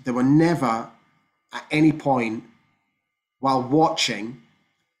 And there were never at any point while watching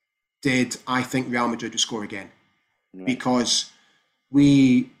did I think Real Madrid would score again. Right. Because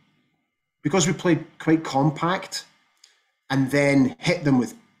we played quite compact and then hit them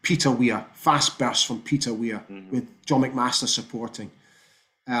with Peter Weir, fast bursts from Peter Weir, with John McMaster supporting.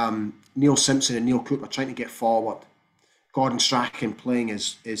 Neil Simpson and Neil Cook were trying to get forward. Gordon Strachan playing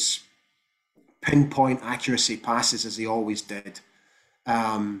his pinpoint accuracy passes as he always did.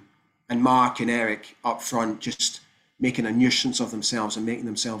 And Mark and Eric up front just making a nuisance of themselves and making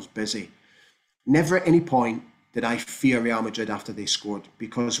themselves busy. Never at any point did I fear Real Madrid after they scored,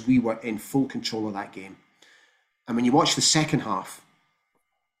 because we were in full control of that game. And when you watch the second half,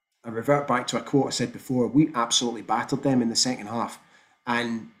 I revert back to a quote I said before, we absolutely battered them in the second half.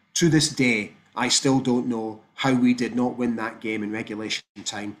 And to this day, I still don't know how we did not win that game in regulation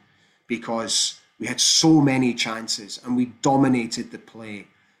time, because we had so many chances and we dominated the play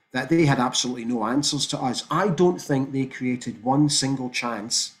that they had absolutely no answers to us. I don't think they created one single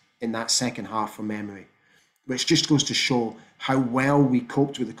chance in that second half from memory, which just goes to show how well we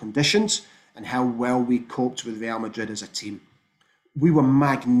coped with the conditions and how well we coped with Real Madrid as a team. We were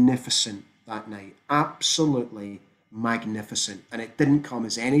magnificent that night, absolutely magnificent, and it didn't come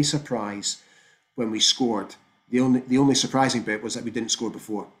as any surprise when we scored. The only surprising bit was that we didn't score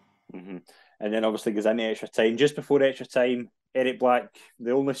before. Mm-hmm. And then obviously goes into extra time. Just before extra time, Eric Black,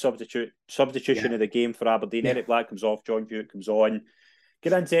 the only substitution of the game for Aberdeen. Eric Black comes off, John Hewitt comes on.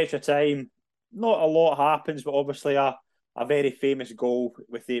 Get into extra time. Not a lot happens, but obviously a very famous goal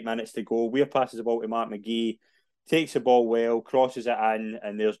with 8 minutes to go. Weir passes the ball to Mark McGee, takes the ball well, crosses it in,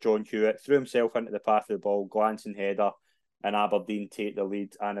 and there's John Hewitt, threw himself into the path of the ball, glancing header, and Aberdeen take the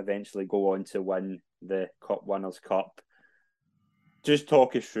lead and eventually go on to win the Cup Winners' Cup. Just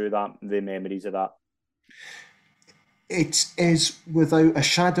talk us through that, the memories of that. It is, without a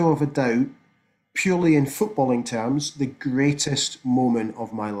shadow of a doubt, purely in footballing terms, the greatest moment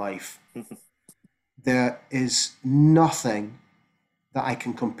of my life. There is nothing that I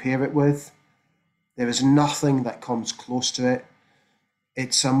can compare it with. There is nothing that comes close to it.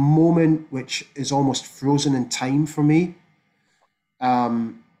 It's a moment which is almost frozen in time for me.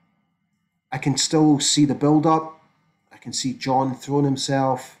 I can still see the build-up. I can see John throwing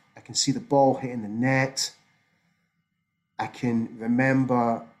himself. I can see the ball hitting the net. I can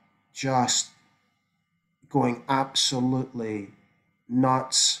remember just going absolutely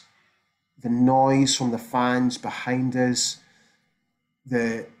nuts. The noise from the fans behind us,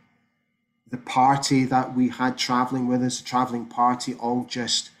 the party that we had travelling with us, the travelling party, all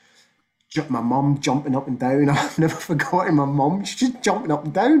just my mum jumping up and down. I've never forgotten my mum. She's just jumping up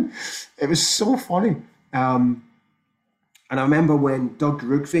and down. It was so funny. And I remember when Doug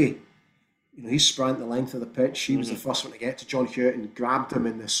Rugby, he sprint the length of the pitch. He was the first one to get to John Hewitt and grabbed him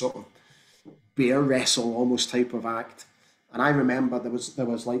in this sort of bear wrestle almost type of act. And I remember there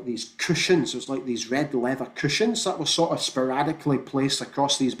was like these cushions. There was like these red leather cushions that were sort of sporadically placed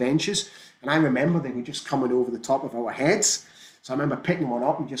across these benches. And I remember they were just coming over the top of our heads. So I remember picking one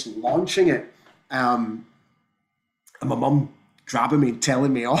up and just launching it. And my mum grabbing me and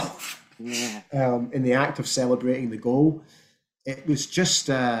telling me off in the act of celebrating the goal. It was just,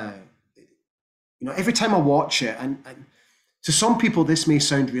 every time I watch it, and to some people this may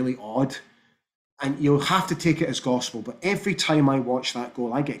sound really odd, and you'll have to take it as gospel, but every time I watch that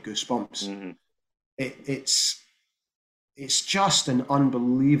goal, I get goosebumps. Mm-hmm. It's just an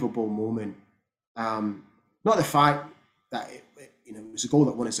unbelievable moment. Not the fact that it was a goal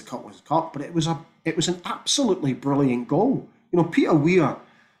that won us the Cup, but it was an absolutely brilliant goal. Peter Weir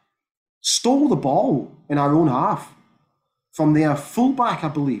stole the ball in our own half from their fullback, I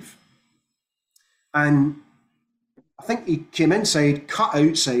believe, and I think he came inside, cut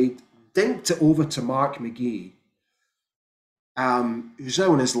outside, dinked it over to Mark McGee, who's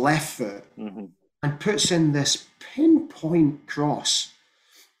now on his left foot, and puts in this pinpoint cross.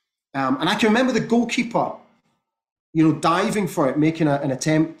 And I can remember the goalkeeper, diving for it, making an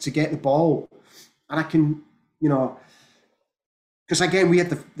attempt to get the ball. And I can you know, because again, we had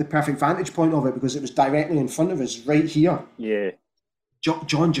the perfect vantage point of it because it was directly in front of us, right here. Yeah.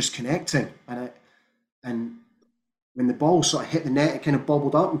 John just connecting, and when the ball sort of hit the net, it kind of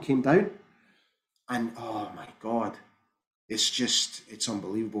bobbled up and came down. And oh my God, it's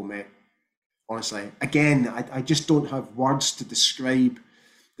unbelievable, mate. Honestly, again, I just don't have words to describe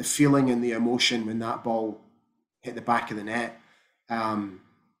the feeling and the emotion when that ball hit the back of the net.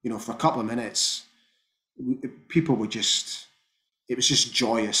 For a couple of minutes, people were just, it was just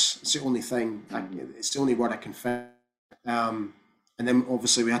joyous. It's the only thing, it's the only word I can find. And then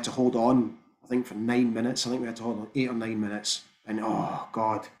obviously we had to hold on, I think for 9 minutes. I think we had to hold on 8 or 9 minutes. And oh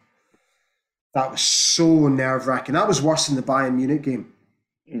God, that was so nerve-wracking. That was worse than the Bayern Munich game.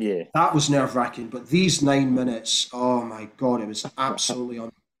 Yeah. That was nerve-wracking. But these 9 minutes, oh my God, it was absolutely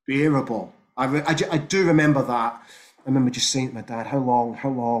unbearable. I do remember that. I remember just saying to my dad, how long?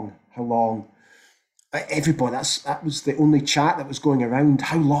 Everybody, that was the only chat that was going around.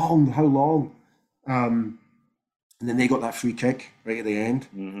 How long? And then they got that free kick right at the end.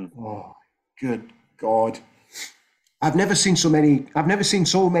 Mm-hmm. Oh, good God. I've never seen so many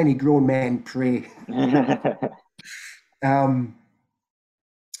grown men pray. That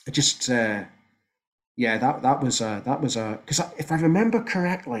was because if I remember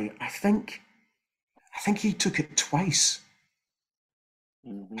correctly, I think he took it twice.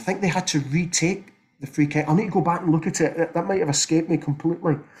 Mm-hmm. I think they had to retake the free kick. I'll need to go back and look at it. That might have escaped me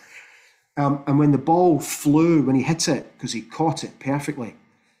completely. And when the ball flew, when he hit it, because he caught it perfectly,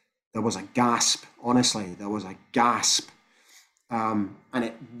 there was a gasp. Honestly, there was a gasp. And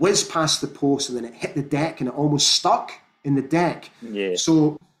it whizzed past the post, and then it hit the deck, and it almost stuck in the deck. Yeah.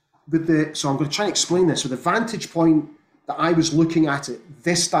 So I'm going to try and explain this. So the vantage point that I was looking at it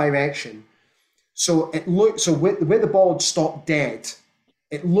this direction. So it looked, the way the ball had stopped dead,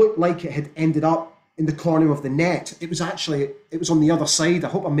 it looked like it had ended up in the corner of the net. It was on the other side. I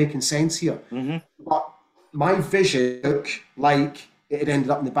hope I'm making sense here. Mm-hmm. But my vision looked like it had ended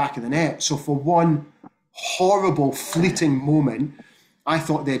up in the back of the net. So for one horrible, fleeting moment, I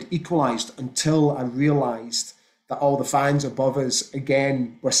thought they'd equalised until I realised that all the fans above us,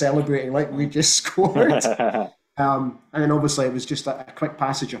 again, were celebrating like we just scored. And then obviously it was just a quick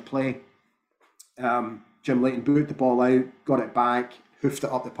passage of play. Jim Leighton booted the ball out, got it back, hoofed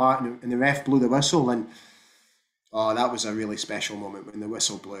it up the park, and the ref blew the whistle. And that was a really special moment when the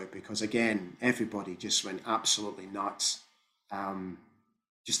whistle blew, because again, everybody just went absolutely nuts.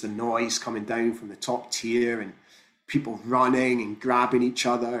 Just the noise coming down from the top tier, and people running and grabbing each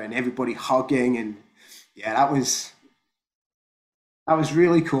other, and everybody hugging, and yeah, that was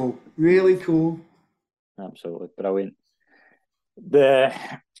really cool. Really cool. Absolutely brilliant. The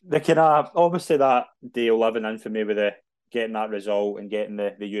kind of, obviously that day will live in infamy with getting that result and getting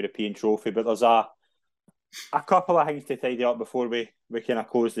the European trophy, but there's a couple of things to tidy up before we kind of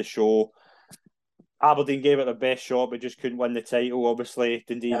close the show. Aberdeen gave it their best shot, but just couldn't win the title. Obviously,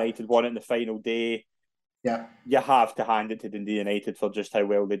 Dundee United won it in the final day. Yeah, you have to hand it to Dundee United for just how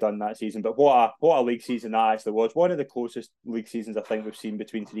well they done that season. But what a league season that actually was. One of the closest league seasons I think we've seen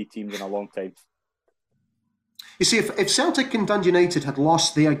between three teams in a long time. You see, if Celtic and Dundee United had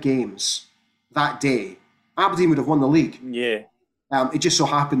lost their games that day, Aberdeen would have won the league. Yeah. It just so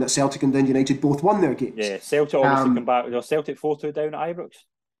happened that Celtic and Dundee United both won their games. Yeah, Celtic obviously come back. Celtic 4-2 down at Ibrox.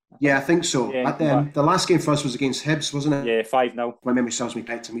 Yeah, I think so. Yeah, the last game for us was against Hibs, wasn't it? Yeah, 5-0. My memory serves me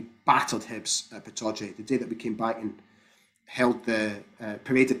correct, and we battered Hibs at Pittodrie the day that we came back and held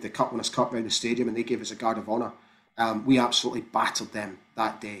paraded the Cup Winners' Cup around the stadium, and they gave us a guard of honour. We absolutely battered them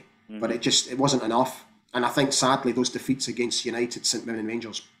that day, but it wasn't enough. And I think sadly those defeats against United, St Mirren, and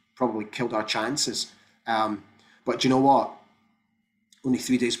Rangers probably killed our chances. But do you know what? Only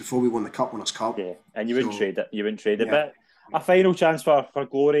 3 days before we won the Cup Winners' Cup. Yeah, and you wouldn't trade it. You wouldn't trade it. But a final chance for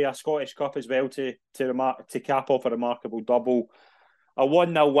glory, a Scottish Cup as well to cap off a remarkable double. A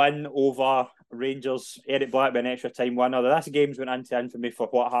 1-0 win over Rangers, Eric Blackburn extra time winner. This game's went into infamy for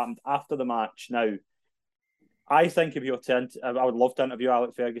what happened after the match. Now, I think if you were I would love to interview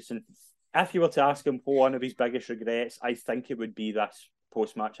Alex Ferguson. If you were to ask him one of his biggest regrets, I think it would be this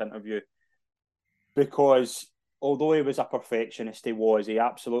post-match interview. Because although he was a perfectionist, he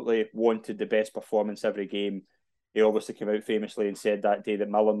absolutely wanted the best performance every game. He obviously came out famously and said that day that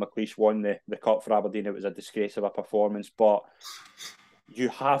Miller and McLeish won the Cup for Aberdeen, it was a disgrace of a performance. But you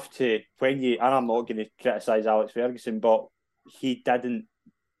have to, and I'm not going to criticise Alex Ferguson, but he didn't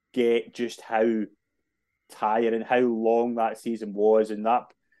get just how tiring, how long that season was, and that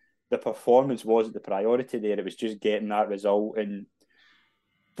the performance wasn't the priority there. It was just getting that result. And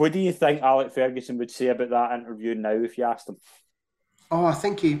what do you think Alex Ferguson would say about that interview now if you asked him? Oh, I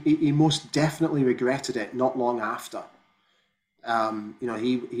think he most definitely regretted it not long after.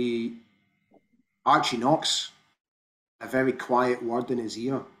 He Archie Knox, a very quiet word in his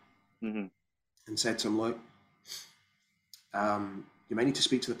ear, Mm-hmm. and said to him, "Look, you might need to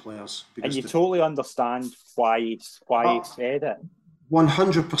speak to the players." And you totally understand why he said it.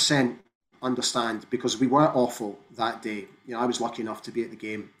 100% understand, because we were awful that day. I was lucky enough to be at the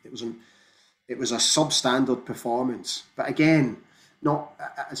game. It was a substandard performance, but again, not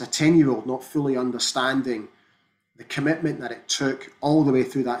as a 10-year-old, not fully understanding the commitment that it took all the way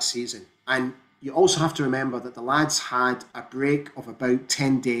through that season. And you also have to remember that the lads had a break of about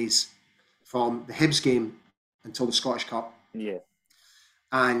 10 days from the Hibs game until the Scottish Cup. Yeah.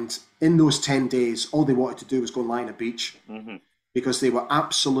 And in those 10 days, all they wanted to do was go and lie on a beach, mm-hmm. because they were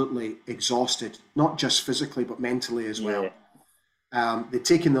absolutely exhausted, not just physically, but mentally as well. Yeah. They'd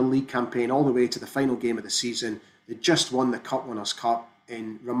taken the league campaign all the way to the final game of the season. They just won the Cup Winners' Cup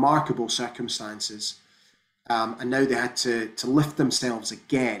in remarkable circumstances. And now they had to lift themselves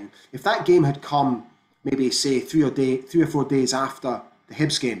again. If that game had come, maybe say 3 or 4 days after the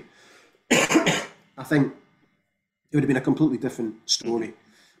Hibs game, I think it would have been a completely different story. Mm-hmm.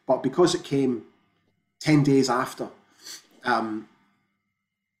 But because it came 10 days after,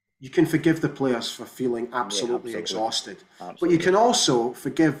 you can forgive the players for feeling absolutely exhausted. Absolutely. But you can also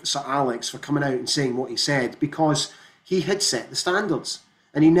forgive Sir Alex for coming out and saying what he said, because he had set the standards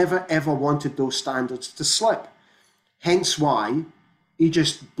and he never ever wanted those standards to slip. Hence why he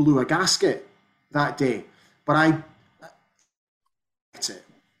just blew a gasket that day. But I get it.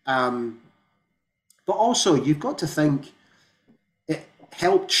 But also, you've got to think it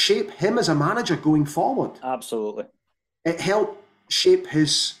helped shape him as a manager going forward. Absolutely. It helped shape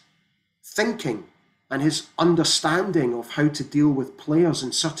his thinking and his understanding of how to deal with players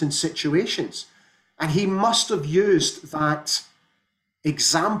in certain situations. And he must have used that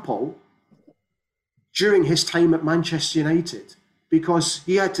example during his time at Manchester United, because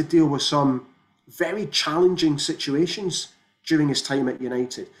he had to deal with some very challenging situations during his time at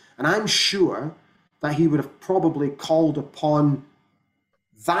United. And I'm sure that he would have probably called upon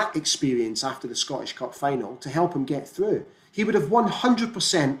that experience after the Scottish Cup final to help him get through. He would have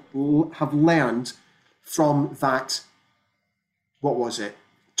 100% have learned from that,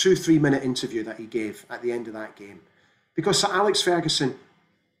 2-3 minute interview that he gave at the end of that game. Because Sir Alex Ferguson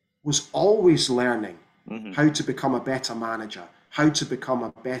was always learning how to become a better manager, how to become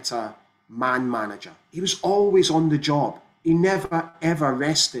a better man manager. He was always on the job. He never, ever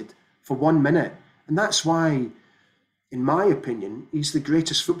rested for 1 minute. And that's why, in my opinion, he's the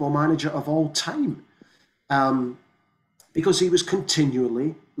greatest football manager of all time. Because he was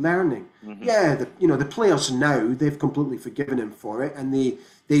continually learning. Mm-hmm. Yeah, the players now, they've completely forgiven him for it, and they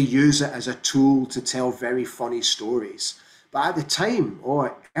use it as a tool to tell very funny stories. But at the time,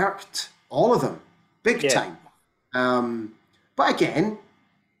 it irked all of them, big time. But again,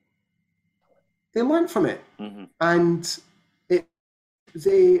 they learned from it. Mm-hmm. And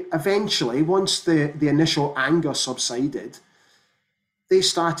they eventually, once the initial anger subsided, they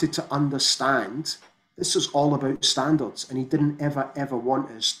started to understand this is all about standards, and he didn't ever want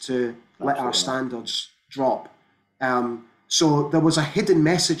us to let our standards drop. So there was a hidden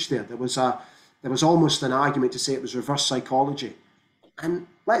message there. There was almost an argument to say it was reverse psychology. And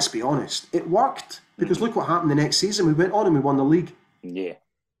let's be honest, it worked, because look what happened the next season. We went on and we won the league. Yeah.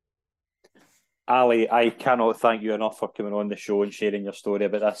 Ali, I cannot thank you enough for coming on the show and sharing your story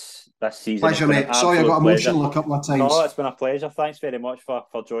about this season. Pleasure, mate. Sorry I got emotional a couple of times. No, it's been a pleasure. Thanks very much for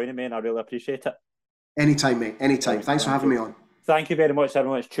joining me, and I really appreciate it. Anytime, mate. Anytime. Thanks for having me on. Thank you very much,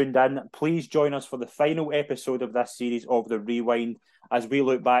 everyone that's tuned in. Please join us for the final episode of this series of The Rewind, as we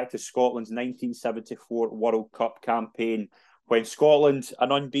look back to Scotland's 1974 World Cup campaign, when Scotland,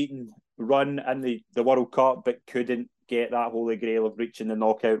 an unbeaten run in the World Cup, but couldn't get that holy grail of reaching the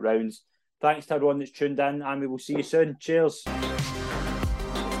knockout rounds. Thanks to everyone that's tuned in, and we will see you soon. Cheers.